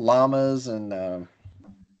llamas and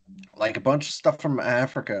like a bunch of stuff from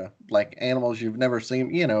Africa, like animals you've never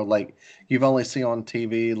seen, like you've only seen on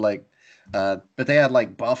TV, like but they had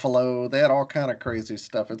like buffalo, they had all kind of crazy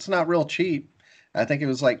stuff. It's not real cheap. I think it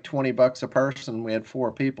was like $20 a person. We had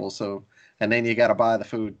 4 people, so and then you got to buy the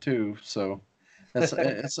food too. So it's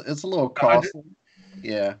a little costly.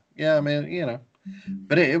 Yeah. Yeah, I mean,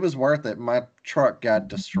 but it was worth it. My truck got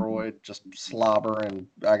destroyed, just slobber, and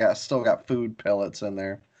still got food pellets in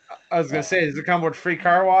there. I was gonna say, does it come with free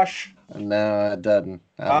car wash? No, it doesn't.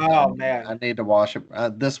 Oh I man. need to wash it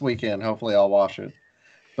this weekend. Hopefully, I'll wash it.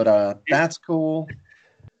 But that's cool.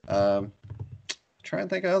 Trying to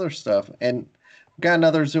think of other stuff. And got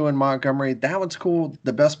another zoo in Montgomery. That one's cool.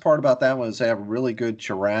 The best part about that one is they have a really good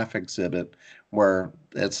giraffe exhibit where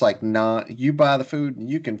it's like not you buy the food and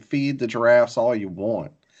you can feed the giraffes all you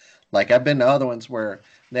want. Like I've been to other ones where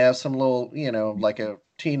they have some little, like a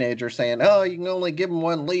teenager saying, "Oh, you can only give them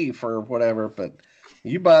one leaf or whatever," but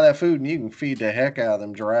you buy that food and you can feed the heck out of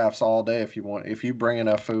them giraffes all day if you want. If you bring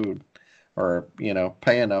enough food, or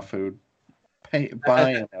pay enough food,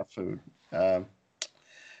 buy enough food. Um,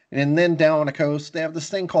 and then down on the coast, they have this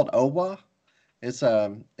thing called Owa.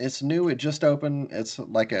 It's new. It just opened. It's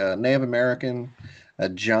like a Native American, a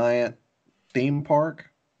giant theme park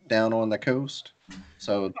down on the coast.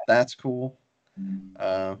 So that's cool.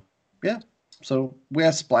 Uh, yeah. So we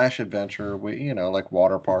have Splash Adventure. We like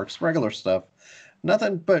water parks, regular stuff.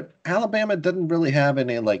 Nothing. But Alabama doesn't really have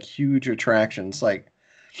any like huge attractions. Like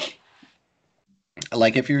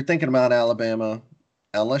if you're thinking about Alabama,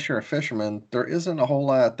 unless you're a fisherman, there isn't a whole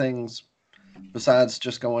lot of things besides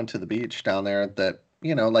just going to the beach down there that,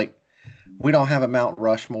 like we don't have a Mount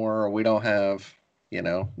Rushmore, or we don't have,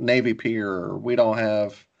 Navy Pier, or we don't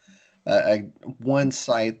have a one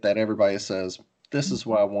site that everybody says, this is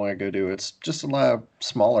what I want to go do. It's just a lot of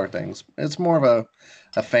smaller things. It's more of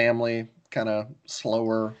a family kind of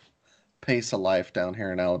slower pace of life down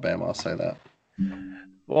here in Alabama. I'll say that.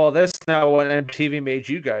 Well, that's not what MTV made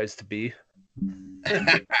you guys to be.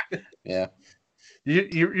 Yeah.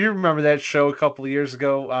 You remember that show a couple of years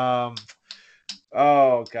ago?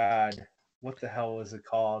 Oh God, what the hell was it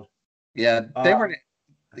called? Yeah, they were.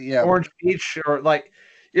 Yeah, Orange Beach, or like,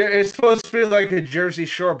 yeah, it's supposed to be like a Jersey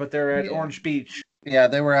Shore, but they're at yeah, Orange Beach. yeah.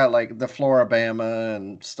 They were at like the Floribama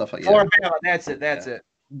and stuff like Florida, that's it. That's yeah. it.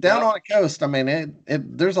 Down Yep. on the coast. I mean,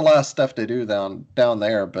 there's a lot of stuff to do down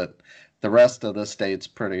there, but the rest of the state's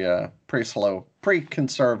pretty slow, pretty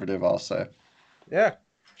conservative, I'll say. Yeah.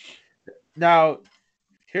 Now,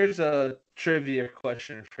 here's a trivia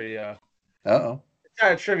question for you. Uh-oh. It's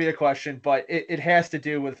not a trivia question, but it has to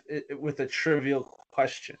do with a trivial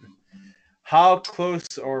question. How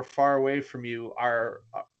close or far away from you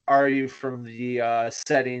are you from the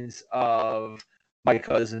settings of My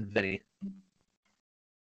Cousin Vinny?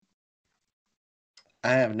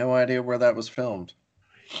 I have no idea where that was filmed.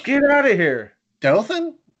 Get out of here!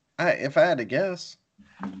 Dothan? If I had to guess.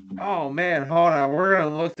 Oh man, hold on. We're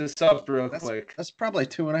gonna look this up real quick. That's probably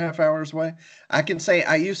 2.5 hours away. I can say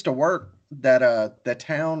I used to work the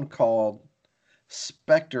town called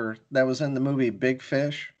Spectre that was in the movie Big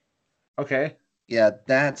Fish. Okay. Yeah,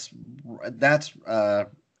 that's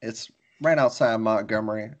it's right outside of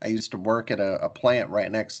Montgomery. I used to work at a plant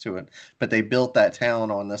right next to it, but they built that town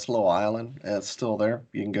on this little island, and it's still there.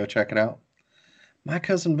 You can go check it out. My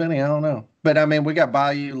cousin Vinny, I don't know, but I mean, we got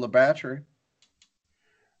Bayou La Battery.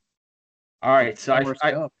 All right. So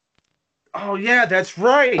oh yeah, that's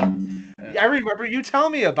right. I remember you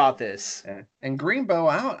telling me about this. Yeah. And Greenbow,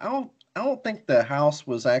 I don't think the house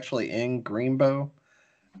was actually in Greenbow.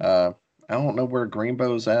 Uh, I don't know where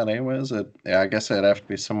Greenbow's at. Anyways, I guess it'd have to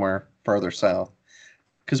be somewhere further south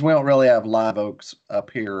because we don't really have live oaks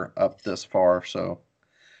up here, up this far. So,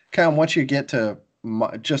 kind of once you get to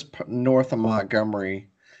just north of Montgomery,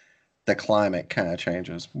 the climate kind of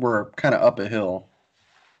changes. We're kind of up a hill.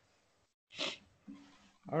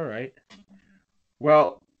 All right.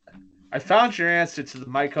 Well, I found your answer to the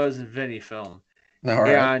My Cousin Vinny film, All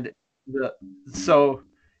right. and so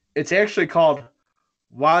it's actually called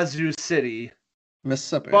Wazoo City,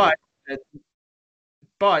 Mississippi.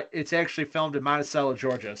 but it's actually filmed in Monticello,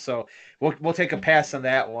 Georgia. So we'll take a pass on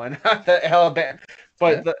that one. Alabama,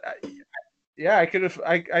 but Yeah. I could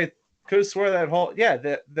have swore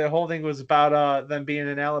that the whole thing was about them being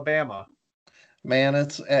in Alabama. Man,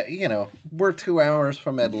 it's we're 2 hours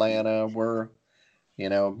from Atlanta. We're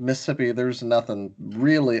Mississippi. There's nothing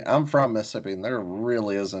really. I'm from Mississippi, and there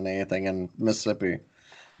really isn't anything in Mississippi.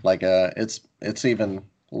 Like it's even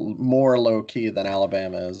more low key than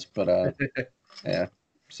Alabama is. But yeah,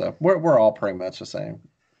 so we're all pretty much the same.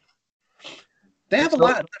 They have a So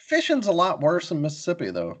lot. The fishing's a lot worse in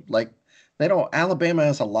Mississippi though. Like they don't. Alabama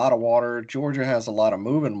has a lot of water. Georgia has a lot of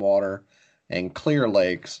moving water and clear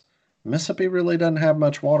lakes. Mississippi really doesn't have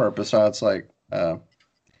much water besides like the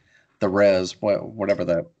whatever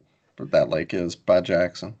that lake is by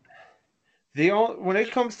Jackson. when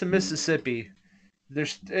it comes to Mississippi,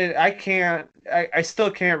 I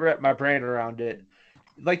still can't wrap my brain around it.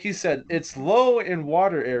 Like you said, it's low in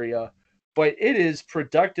water area, but it is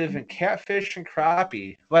productive in catfish and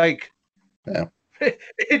crappie. Like Yeah,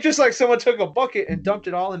 it's just like someone took a bucket and dumped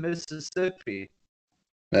it all in Mississippi,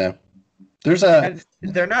 yeah. There's a and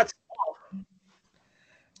they're not.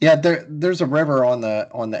 Yeah, there's a river on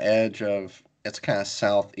the edge of it's kind of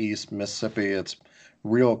southeast Mississippi. It's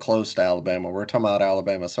real close to Alabama. We're talking about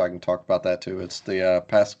Alabama, so I can talk about that too. It's the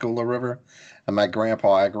Pascagoula River, and my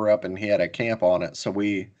grandpa, I grew up and he had a camp on it, so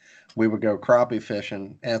we would go crappie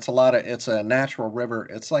fishing, and it's a natural river.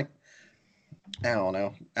 It's like I don't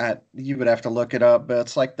know, you would have to look it up, but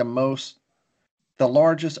it's like the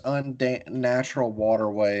largest unnatural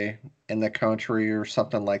waterway in the country or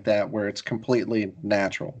something like that where it's completely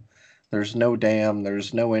natural. There's no dam,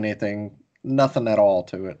 there's no anything, nothing at all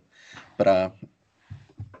to it. But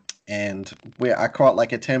and we I caught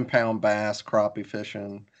like a 10-pound bass crappie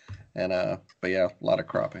fishing and but yeah, a lot of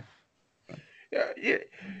crappie. Yeah,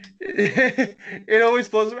 it always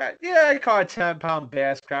blows me. Yeah, I caught a 10-pound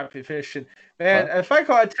bass crappie fishing. Man, Well, if I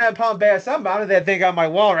caught a 10-pound bass, I'm mounting that thing on my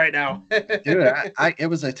wall right now. dude, I it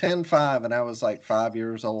was a 10-5 and I was like 5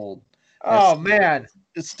 years old. Oh man.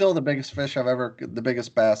 It's still the biggest bass I've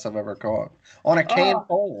ever caught on a cane Oh,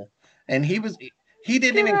 pole. And he didn't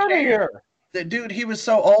get even out of care. here. The dude, he was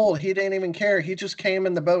so old, he didn't even care. He just came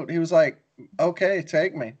in the boat. He was like, "Okay,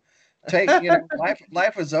 take me,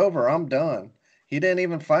 life is over. I'm done." He didn't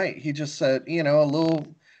even fight. He just said,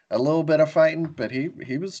 a little bit of fighting, but he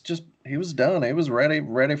was done. He was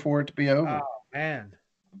ready for it to be over. Oh man.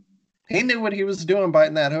 He knew what he was doing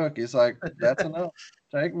biting that hook. He's like, "That's enough.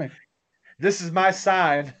 Take me." This is my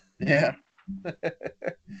sign. Yeah.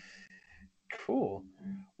 Cool.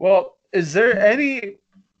 Well, is there any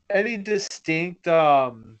distinct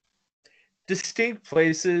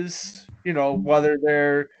places, whether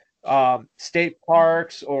they're state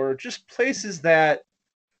parks or just places that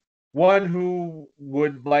one who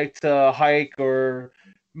would like to hike or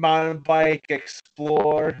mountain bike,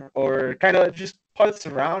 explore, or kind of just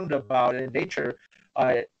putz around about in nature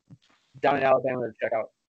uh, down in Alabama to check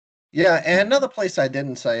out? Yeah, and another place I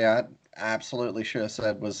didn't say I absolutely should have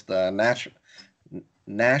said was the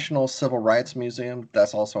National Civil Rights Museum.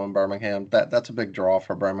 That's also in Birmingham. That's a big draw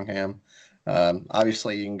for Birmingham.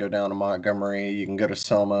 Obviously, you can go down to Montgomery. You can go to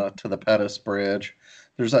Selma to the Pettus Bridge.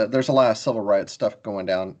 There's a lot of civil rights stuff going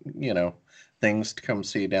down. Things to come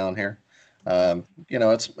see down here.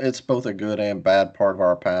 It's both a good and bad part of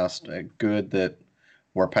our past. Good that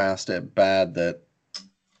we're past it. Bad that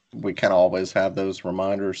we kind of always have those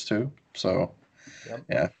reminders too. So Yep.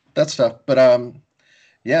 yeah, that stuff. But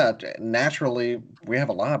yeah, naturally, we have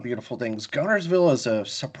a lot of beautiful things. Gunnersville is a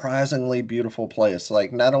surprisingly beautiful place.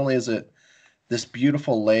 Like, not only is it this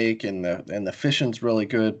beautiful lake and the fishing's really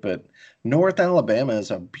good, but North Alabama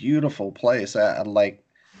is a beautiful place. I like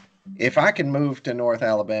if I can move to North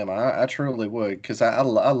Alabama, I truly would because I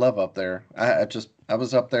love up there. I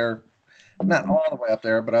was up there, not all the way up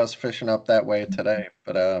there, but I was fishing up that way today.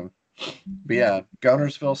 But yeah,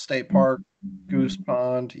 Gunnersville State Park, Goose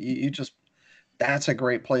Pond, you just that's a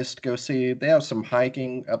great place to go see. They have some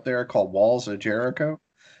hiking up there called Walls of Jericho.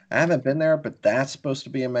 I haven't been there, but that's supposed to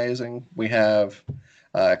be amazing. We have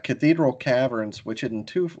Cathedral Caverns, which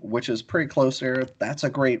is pretty close there. That's a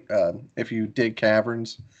great if you dig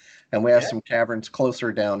caverns. And we have Yeah. some caverns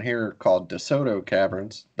closer down here called DeSoto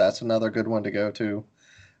Caverns. That's another good one to go to.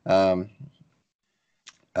 Um,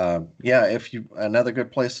 yeah, if you another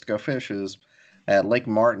good place to go fish is at Lake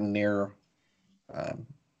Martin um,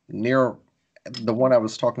 near the one I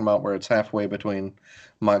was talking about where it's halfway between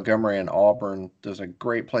Montgomery and Auburn. There's a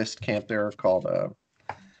great place to camp there called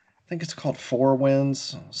I think it's called Four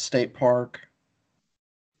Winds State Park.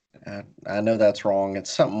 I know that's wrong.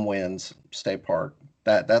 It's something Winds State Park.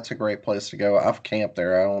 That's a great place to go. I've camped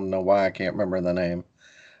there. I don't know why I can't remember the name.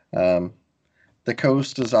 Um, the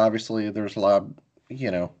coast is obviously there's a lot of,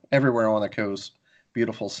 everywhere on the coast,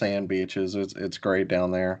 beautiful sand beaches. It's great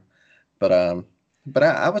down there. But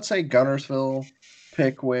I would say Gunnersville,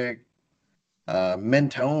 Pickwick,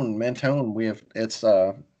 Mentone. We have it's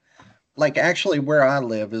like actually where I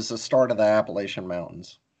live is the start of the Appalachian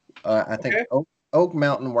Mountains. I think Okay. Oak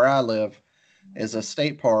Mountain, where I live, is a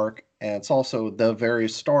state park, and it's also the very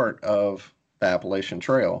start of the Appalachian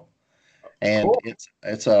Trail. And Cool.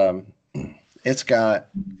 It's got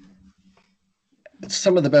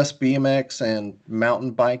some of the best BMX and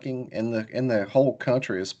mountain biking in the whole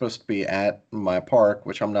country is supposed to be at my park,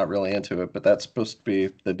 which I'm not really into it, but that's supposed to be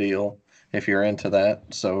the deal if you're into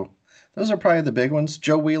that. So those are probably the big ones.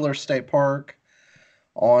 Joe Wheeler State Park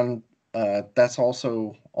on that's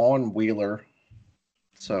also on Wheeler.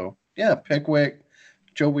 So yeah, Pickwick,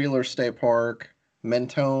 Joe Wheeler State Park,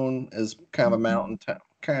 Mentone is kind of a mountain town,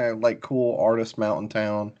 kind of like cool artist mountain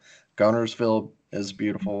town. Gunnersville is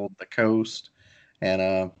beautiful, the coast,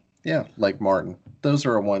 and yeah, Lake Martin. Those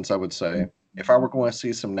are the ones I would say. If I were going to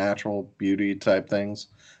see some natural beauty type things,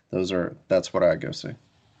 that's what I go see.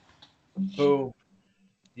 Boom.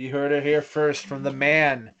 You heard it here first from the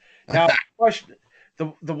man. Now, question,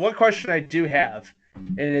 the one question I do have,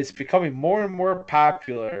 and it's becoming more and more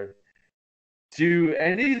popular. Do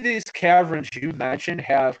any of these caverns you mentioned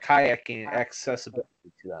have kayaking accessibility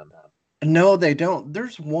to them? No, they don't. There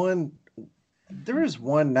is one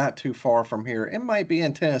not too far from here. It might be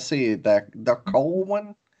in Tennessee, the coal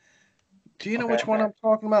one. Do you know Okay. which one I'm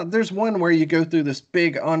talking about? There's one where you go through this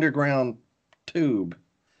big underground tube.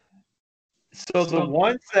 So the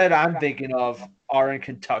ones that I'm thinking of are in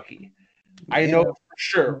Kentucky. I Yeah, know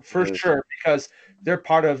for sure, because they're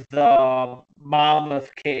part of the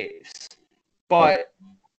Monmouth Caves. But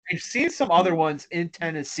I've seen some other ones in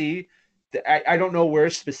Tennessee. That I don't know where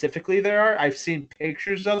specifically they are. I've seen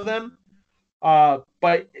pictures of them.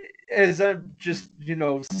 But as I'm just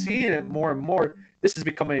seeing it more and more, this is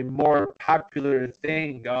becoming a more popular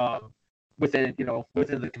thing within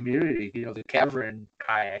the community. The cavern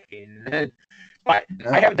kayaking. But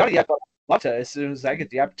I haven't done it yet. But I'd love to as soon as I get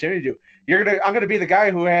the opportunity to. I'm gonna be the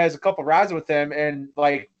guy who has a couple rods with them and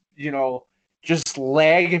just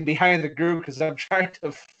lagging behind the group because I'm trying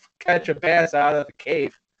to catch a bass out of the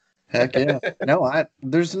cave. Heck yeah. No,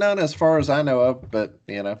 there's none as far as I know of, but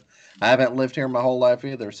I haven't lived here my whole life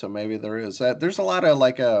either, so maybe there is. There's a lot of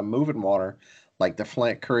like moving water, like the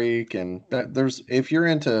Flint Creek, and there's if you're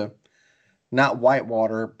into not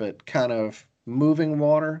whitewater, but kind of moving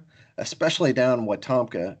water, especially down in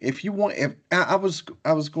Wetumpka. If you want, if I was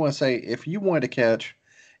going to say, if you want to catch,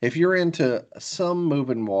 if you're into some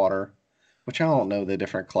moving water, which I don't know the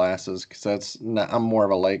different classes because I'm more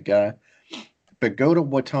of a lake guy, but go to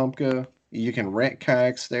Wetumpka. You can rent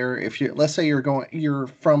kayaks there. If you let's say you're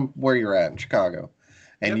from where you're at in Chicago,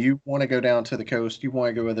 and Yep. you want to go down to the coast, you want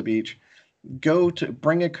to go to the beach,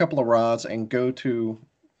 bring a couple of rods and go to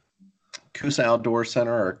Coosa Outdoor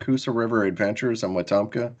Center or Coosa River Adventures in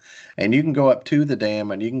Wetumpka, and you can go up to the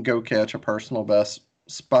dam and you can go catch a personal best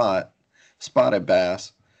spotted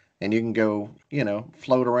bass, and you can go,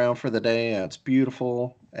 float around for the day, and it's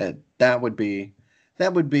beautiful. And that would be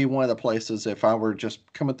one of the places if I were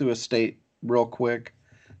just coming through a state real quick,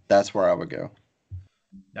 that's where I would go.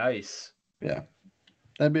 Nice. Yeah,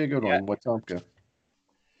 that'd be a good Yeah. one, Wetumpka.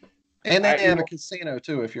 And then they have a casino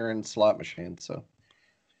too if you're in slot machines. So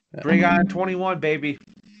yeah. Bring on 21, baby.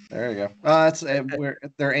 There you go.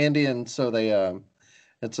 They're Indian, so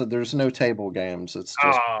there's no table games. It's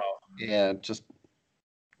just yeah, just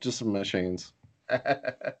some machines.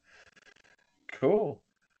 Cool.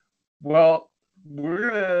 Well,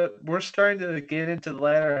 we're starting to get into the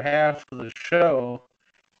latter half of the show,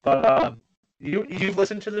 but you've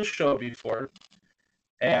listened to the show before,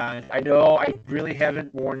 and I know I really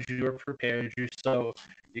haven't warned you or prepared you, so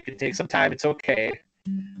you can take some time. It's okay.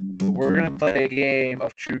 But we're gonna play a game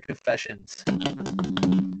of true confessions.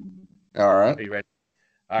 All right. Are you ready?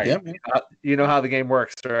 All right. Yeah, man. You know how the game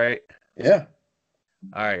works, right? Yeah.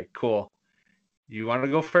 All right. Cool. You want to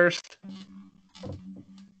go first?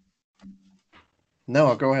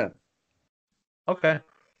 No, go ahead. Okay.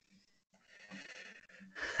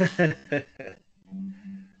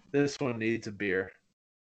 This one needs a beer.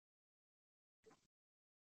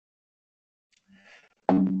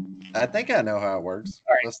 I think I know how it works.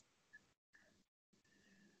 All right.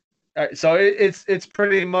 All right, so it's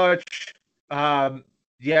pretty much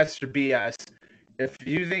yes or BS. If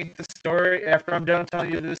you think the story, after I'm done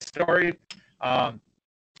telling you this story,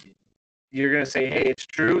 you're gonna say, "Hey, it's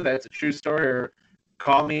true. That's a true story," or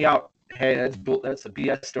call me out. Hey, that's a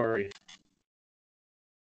BS story.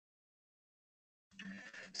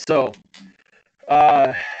 So,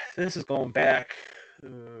 this is going back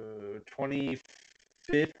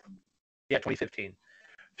 2015.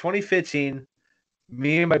 2015.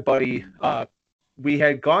 Me and my buddy, we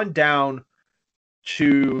had gone down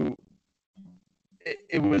to.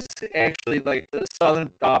 It was actually like the southern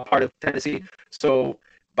part of Tennessee, so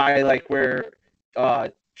by like where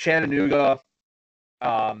Chattanooga,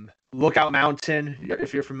 Lookout Mountain,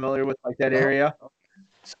 if you're familiar with like that area.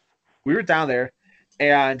 So we were down there,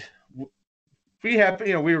 and we have,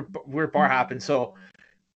 we were bar hopping, so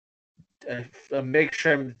make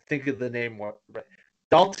sure I'm thinking of the name.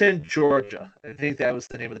 Dalton, Georgia. I think that was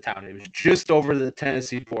the name of the town. It was just over the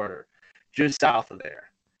Tennessee border, just south of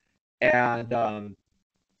there. And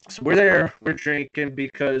so we're there, we're drinking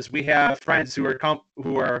because we have friends who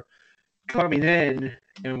are coming in,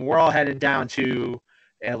 and we're all headed down to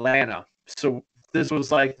Atlanta. So this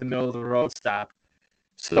was like the middle of the road stop.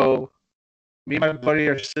 So me and my buddy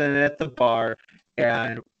are sitting at the bar,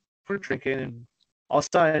 and we're drinking, and all of a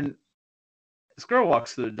sudden, this girl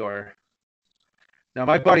walks through the door. Now,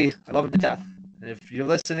 my buddy, I love him to death. And if you're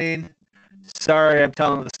listening, sorry I'm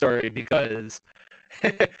telling the story because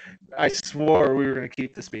I swore we were going to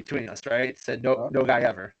keep this between us, right? Said no guy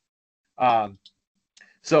ever.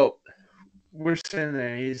 So we're sitting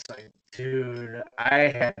there, and he's like, dude, I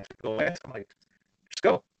had to go ask. I'm like, just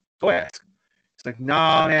go ask. He's like,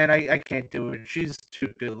 no, man, I can't do it. She's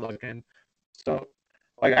too good looking. So,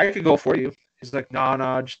 like, I could go for you. He's like,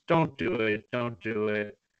 no, just don't do it. Don't do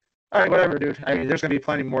it. All right, whatever, dude. I mean, there's going to be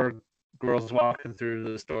plenty more girls walking through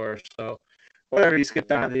the store. So, whatever, you skip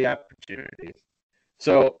down to the opportunity.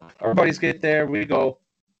 So, our buddies get there. We go.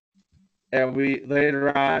 And we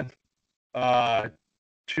later on,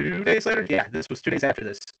 2 days later, yeah, this was 2 days after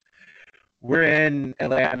this. We're in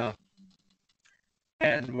Atlanta,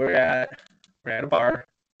 and we're at a bar,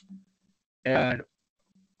 and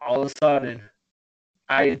all of a sudden,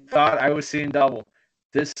 I thought I was seeing double.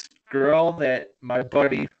 This girl that my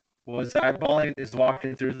buddy was eyeballing is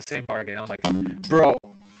walking through the same bar again. I was like, bro,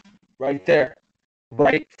 right there,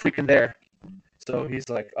 right freaking there. So he's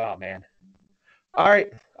like, oh man, all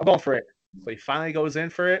right, I'm going for it. So he finally goes in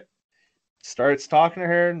for it, starts talking to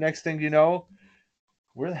her. Next thing you know,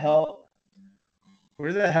 where the hell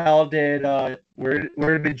did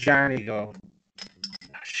where did Johnny go?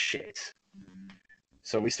 Oh, shit.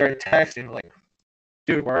 So we started texting like,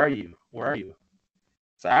 dude, where are you?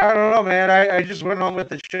 So I don't know, man. I just went on with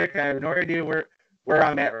the chick. I have no idea where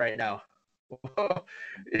I'm at right now.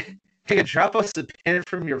 Can you drop us a pin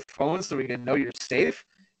from your phone so we can know you're safe?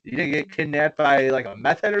 You didn't get kidnapped by like a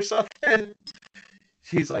meth head or something?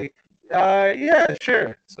 She's like, yeah,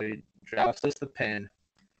 sure. So he drops us the pin,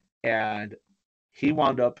 and he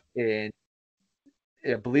wound up in,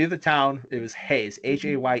 I believe the town, it was Hayes,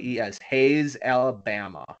 Hayes, Hayes,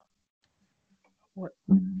 Alabama. What?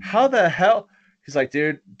 How the hell? He's like,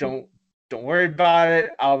 dude, don't worry about it.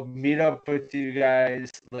 I'll meet up with you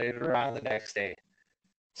guys later on the next day.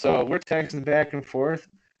 So we're texting back and forth.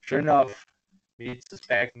 Sure enough, meets us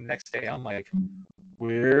back the next day. I'm like,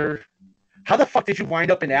 how the fuck did you wind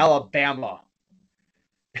up in Alabama?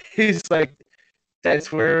 He's like,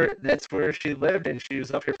 that's where she lived, and she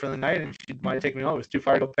was up here for the night, and she wanted to take me home. It was too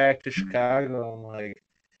far to go back to Chicago. I'm like,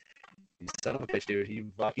 you son of a bitch, dude.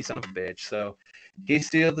 You lucky son of a bitch. So he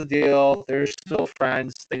sealed the deal. They're still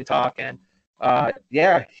friends. They talking.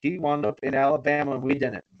 Yeah, he wound up in Alabama, and we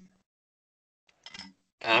didn't.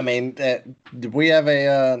 I mean, we have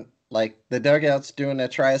a like the dugouts doing a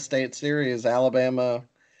tri-state series, Alabama,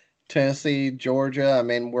 Tennessee, Georgia. I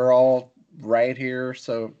mean, we're all right here,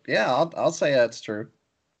 so yeah, I'll say that's true.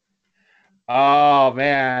 Oh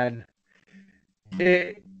man,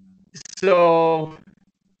 so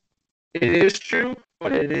it is true,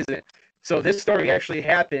 but it isn't. So this story actually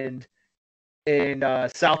happened in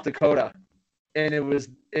South Dakota, and it was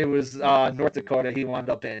North Dakota he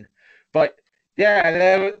wound up in. But yeah,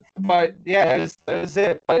 that was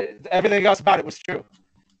it. But everything else about it was true.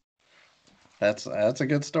 That's a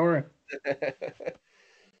good story.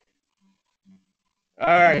 All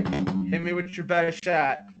right, hit me with your best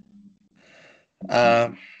shot.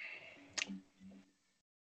 All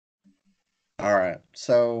right,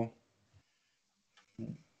 so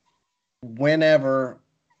whenever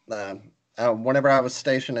whenever I was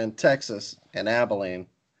stationed in Texas in Abilene,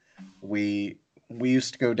 we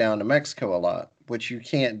used to go down to Mexico a lot, which you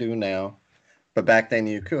can't do now, but back then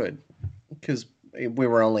you could because we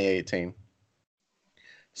were only 18.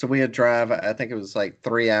 So we had drive, I think it was like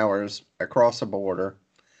 3 hours across the border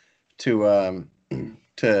to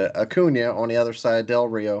to Acuna on the other side, Del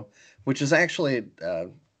Rio, which is actually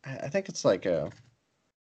I think it's like a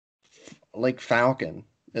Lake Falcon.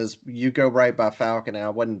 Is you go right by Falcon, and I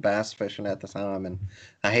wasn't bass fishing at the time, and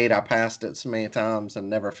I passed it so many times and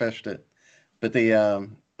never fished it. But the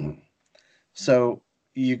so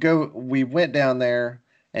we went down there,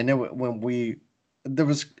 and then there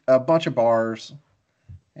was a bunch of bars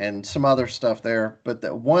and some other stuff there, but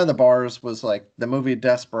one of the bars was like the movie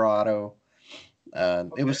Desperado.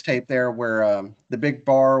 It was taped there where the big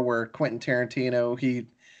bar where Quentin Tarantino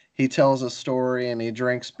he tells a story and he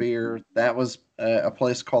drinks beer. That was a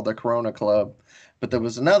place called the Corona Club, but there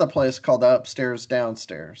was another place called the Upstairs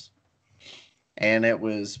Downstairs, and it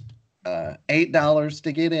was $8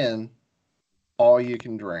 to get in, all you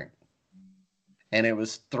can drink, and it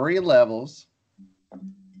was 3 levels.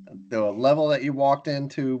 The level that you walked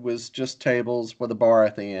into was just tables with a bar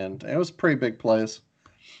at the end. It was a pretty big place.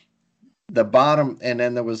 The bottom, and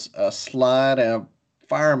then there was a slide and a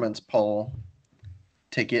fireman's pole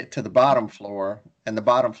to get to the bottom floor, and the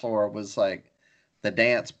bottom floor was like the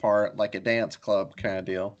dance part, like a dance club kind of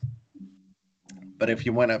deal. But if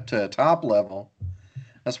you went up to a top level,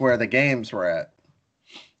 that's where the games were at,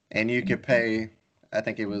 and you could pay, I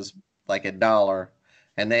think it was like $1,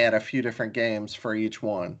 and they had a few different games for each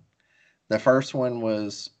one. The first one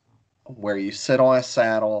was where you sit on a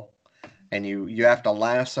saddle and you have to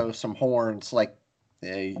lasso some horns, like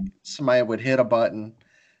somebody would hit a button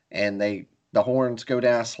and the horns go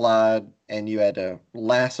down a slide, and you had to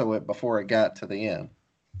lasso it before it got to the end.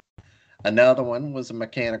 Another one was a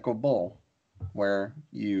mechanical bull, where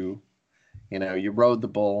you rode the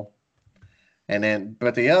bull, and then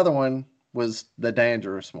but the other one was the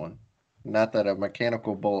dangerous one. Not that a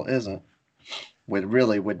mechanical bull isn't,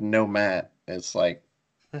 with no mat. It's like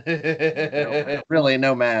really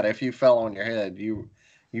no mat. If you fell on your head, you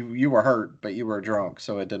were hurt, but you were drunk,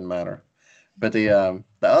 so it didn't matter. But the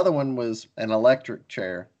other one was an electric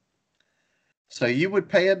chair. So you would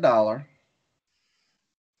pay $1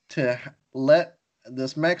 to let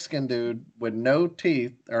this Mexican dude with no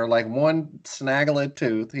teeth, or like one snaggled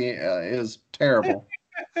tooth. He is terrible.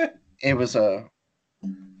 It was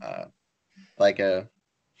like a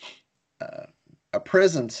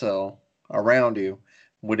prison cell around you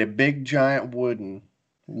with a big giant wooden,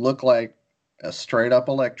 look like a straight up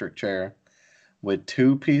electric chair with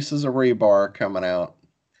 2 pieces of rebar coming out,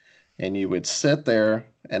 and you would sit there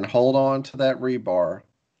and hold on to that rebar.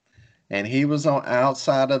 And he was on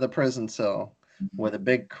outside of the prison cell with a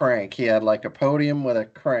big crank. He had like a podium with a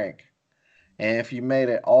crank, and if you made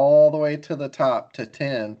it all the way to the top to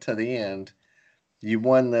 10 to the end, you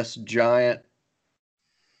won this giant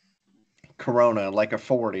Corona, like a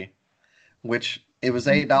 40, which it was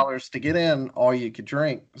 $8 to get in, all you could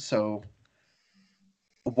drink. So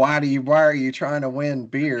why are you trying to win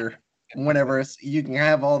beer whenever you can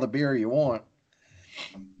have all the beer you want?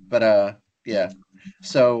 But yeah.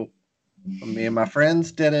 So me and my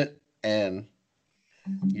friends did it, and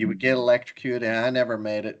you would get electrocuted, and I never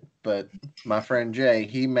made it, but my friend Jay,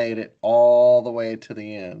 he made it all the way to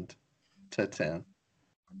the end to 10.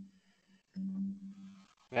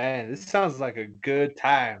 Man, this sounds like a good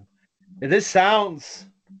time. This sounds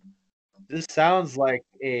like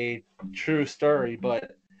a true story,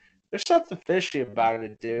 but there's something fishy about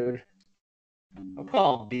it, dude. I'm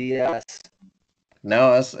calling BS.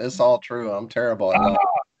 No, it's all true. I'm terrible at that.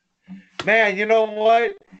 Man, you know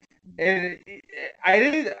what? And I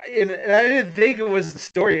didn't think it was the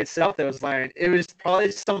story itself that was lying. It was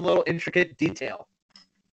probably some little intricate detail.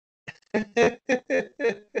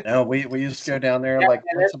 No, we used to go down there like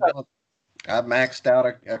once a month. I maxed out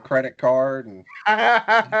a credit card, and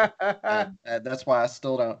that's why I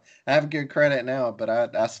still don't. I have good credit now, but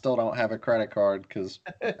I still don't have a credit card because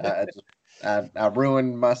I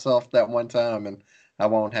ruined myself that one time, and I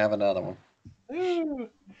won't have another one.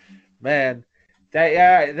 Man,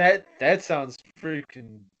 that sounds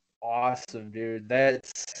freaking awesome, dude.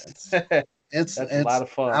 That's a lot of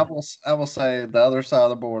fun. I will say the other side of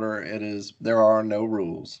the border, there are no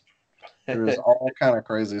rules. There's all kind of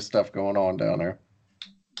crazy stuff going on down there.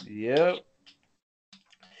 Yep.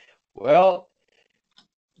 Well,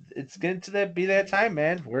 it's getting to be that time,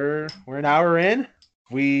 man. We're an hour in.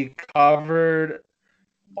 We covered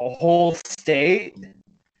a whole state.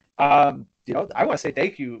 I want to say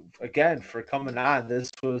thank you again for coming on.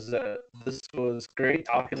 This was great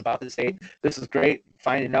talking about the state. This is great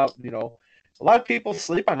finding out. A lot of people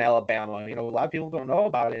sleep on Alabama. A lot of people don't know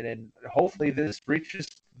about it, and hopefully this reaches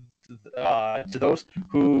to those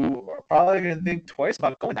who are probably going to think twice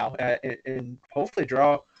about going out and hopefully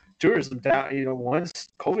draw tourism down. Once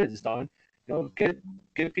COVID is done,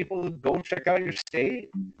 get people to go check out your state.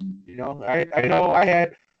 I know I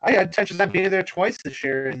had intentions on being there twice this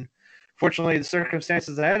year, and fortunately the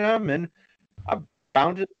circumstances I had them, and I'm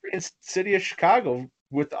bound to the city of Chicago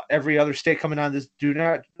with every other state coming on this do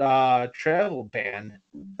not travel ban.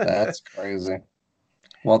 That's crazy.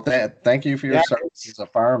 Well, thank you for your service as a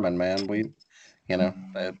fireman, man.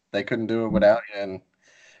 They couldn't do it without you.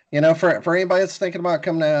 And for anybody that's thinking about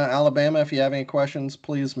coming to Alabama, if you have any questions,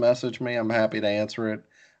 please message me. I'm happy to answer it.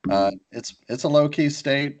 It's a low key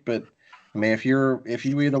state, but I mean, if you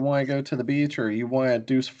either want to go to the beach or you want to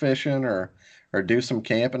do some fishing or or do some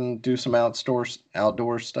camping, do some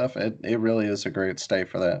outdoor stuff, it really is a great stay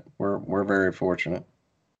for that. We're very fortunate.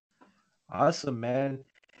 Awesome, man.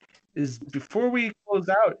 Before we close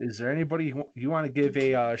out, is there anybody you want to give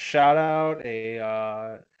a shout out,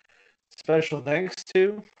 a special thanks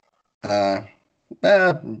to? Uh,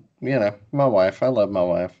 my wife. I love my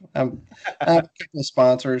wife. I have a couple of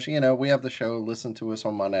sponsors. We have the show. Listen to us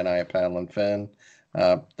on Monday night, Paddle and Fin,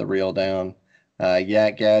 the Reel Down,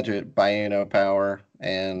 Yak Gadget, Baiano Power,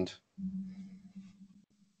 and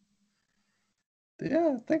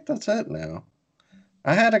yeah, I think that's it now.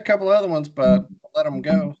 I had a couple other ones, but I let them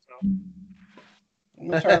go. So let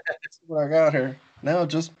me try to see what I got here. No,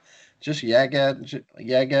 just Yak Gadget,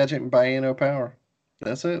 and Baiano Power.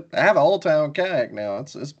 That's it. I have an Old Town kayak now.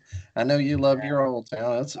 It's. I know you love your Old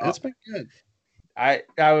Town. It's been good. I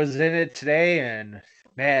was in it today, and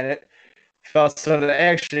man, it felt so.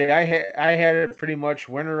 Actually, I had it pretty much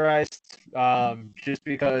winterized, just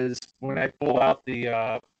because when I pull out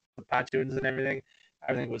the pontoons and everything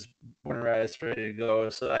was winterized, ready to go.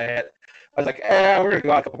 So I was like, we're gonna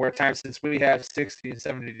go out a couple more times since we have 60 and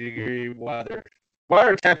 70 degree weather.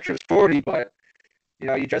 Water temperature is 40, but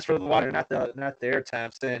you dress for the water, not the air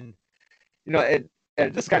temps. And it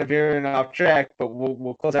just kind of veering off track, but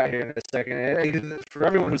we'll close out here in a second. And for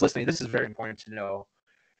everyone who's listening, this is very important to know.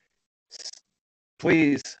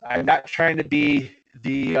 Please, I'm not trying to be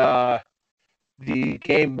the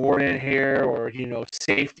game warden here or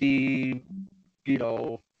safety,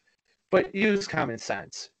 but use common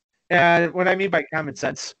sense. And what I mean by common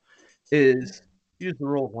sense is use the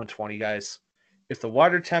rule of 120, guys. If the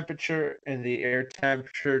water temperature and the air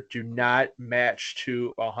temperature do not match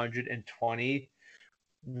to 120,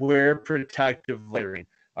 wear protective layering.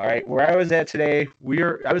 All right. Where I was at today,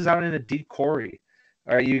 I was out in a deep quarry.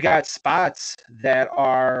 All right. You got spots that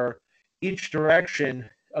are each direction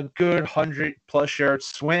a good 100+ yard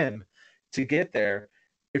swim to get there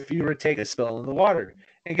if you were to take a spill in the water.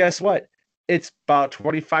 And guess what? It's about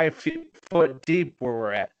 25 foot deep where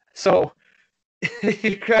we're at. So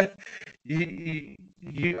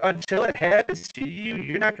you until it happens to you,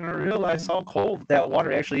 you're not going to realize how cold that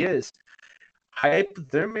water actually is.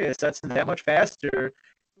 Hypothermia sets in that much faster.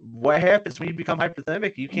 What happens when you become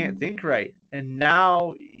hypothermic? You can't think right, and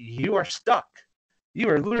now you are stuck. You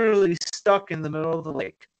are literally stuck in the middle of the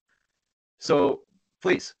lake. So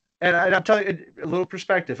please, and I'm telling you a little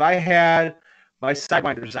perspective. I had my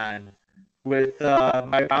sidewinders on with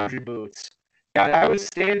my boundary boots. And I was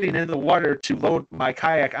standing in the water to load my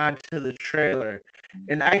kayak onto the trailer,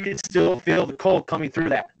 and I could still feel the cold coming through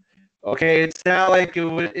that. Okay, it's not like it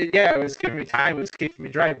was giving me time, it was keeping me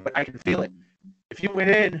dry, but I can feel it. If you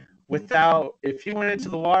went into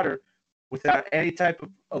the water without any type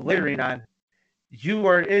of layering on, you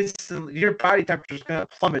are instantly, your body temperature is going to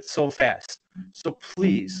plummet so fast. So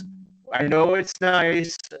please, I know it's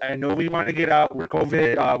nice. I know we want to get out. We're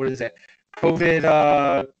COVID,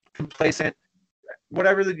 COVID complacent.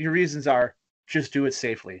 Whatever your reasons are, just do it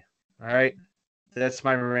safely. All right? That's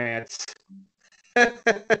my rant.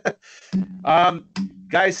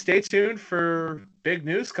 Guys, stay tuned for big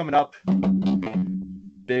news coming up.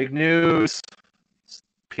 Big news.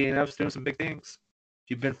 PNF's doing some big things.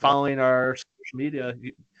 If you've been following our social media,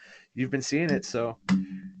 you've been seeing it. So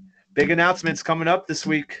big announcements coming up this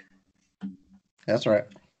week. That's right.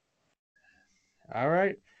 All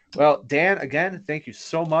right. Well, Dan, again, thank you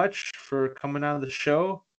so much for coming on the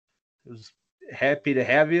show. I was happy to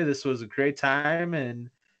have you. This was a great time, and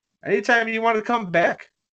anytime you want to come back,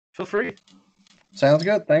 feel free. Sounds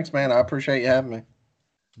good. Thanks, man. I appreciate you having me.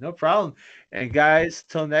 No problem. And guys,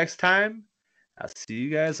 till next time, I'll see you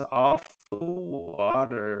guys off the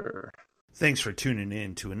water. Thanks for tuning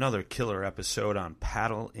in to another killer episode on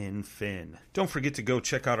Paddle and Fin. Don't forget to go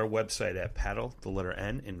check out our website at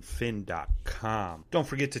paddle_and_fin.com. Don't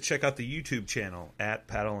forget to check out the YouTube channel at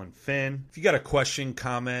Paddle and Fin. If you got a question,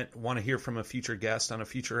 comment, want to hear from a future guest on a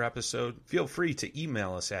future episode, feel free to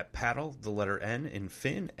email us at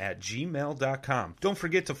paddle_and_fin@gmail.com. Don't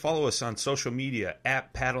forget to follow us on social media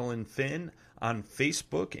at Paddle and Fin on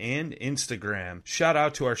Facebook and Instagram. Shout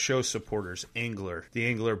out to our show supporters, Angler. The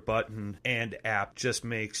Angler button and app just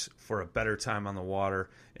makes for a better time on the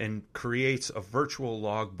water and creates a virtual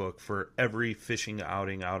logbook for every fishing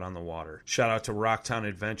outing out on the water. Shout out to Rocktown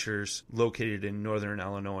Adventures, located in northern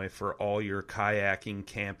Illinois, for all your kayaking,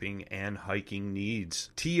 camping, and hiking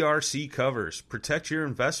needs. TRC Covers, protect your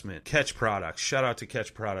investment. Catch Products, shout out to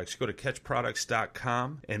Catch Products. Go to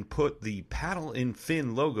catchproducts.com and put the Paddle and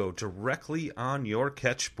Fin logo directly be on your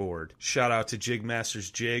catchboard. Shout out to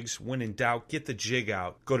Jigmasters Jigs. When in doubt, get the jig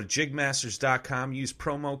out. Go to jigmasters.com, use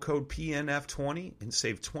promo code PNF20 and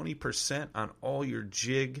save 20% on all your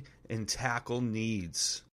jig and tackle needs.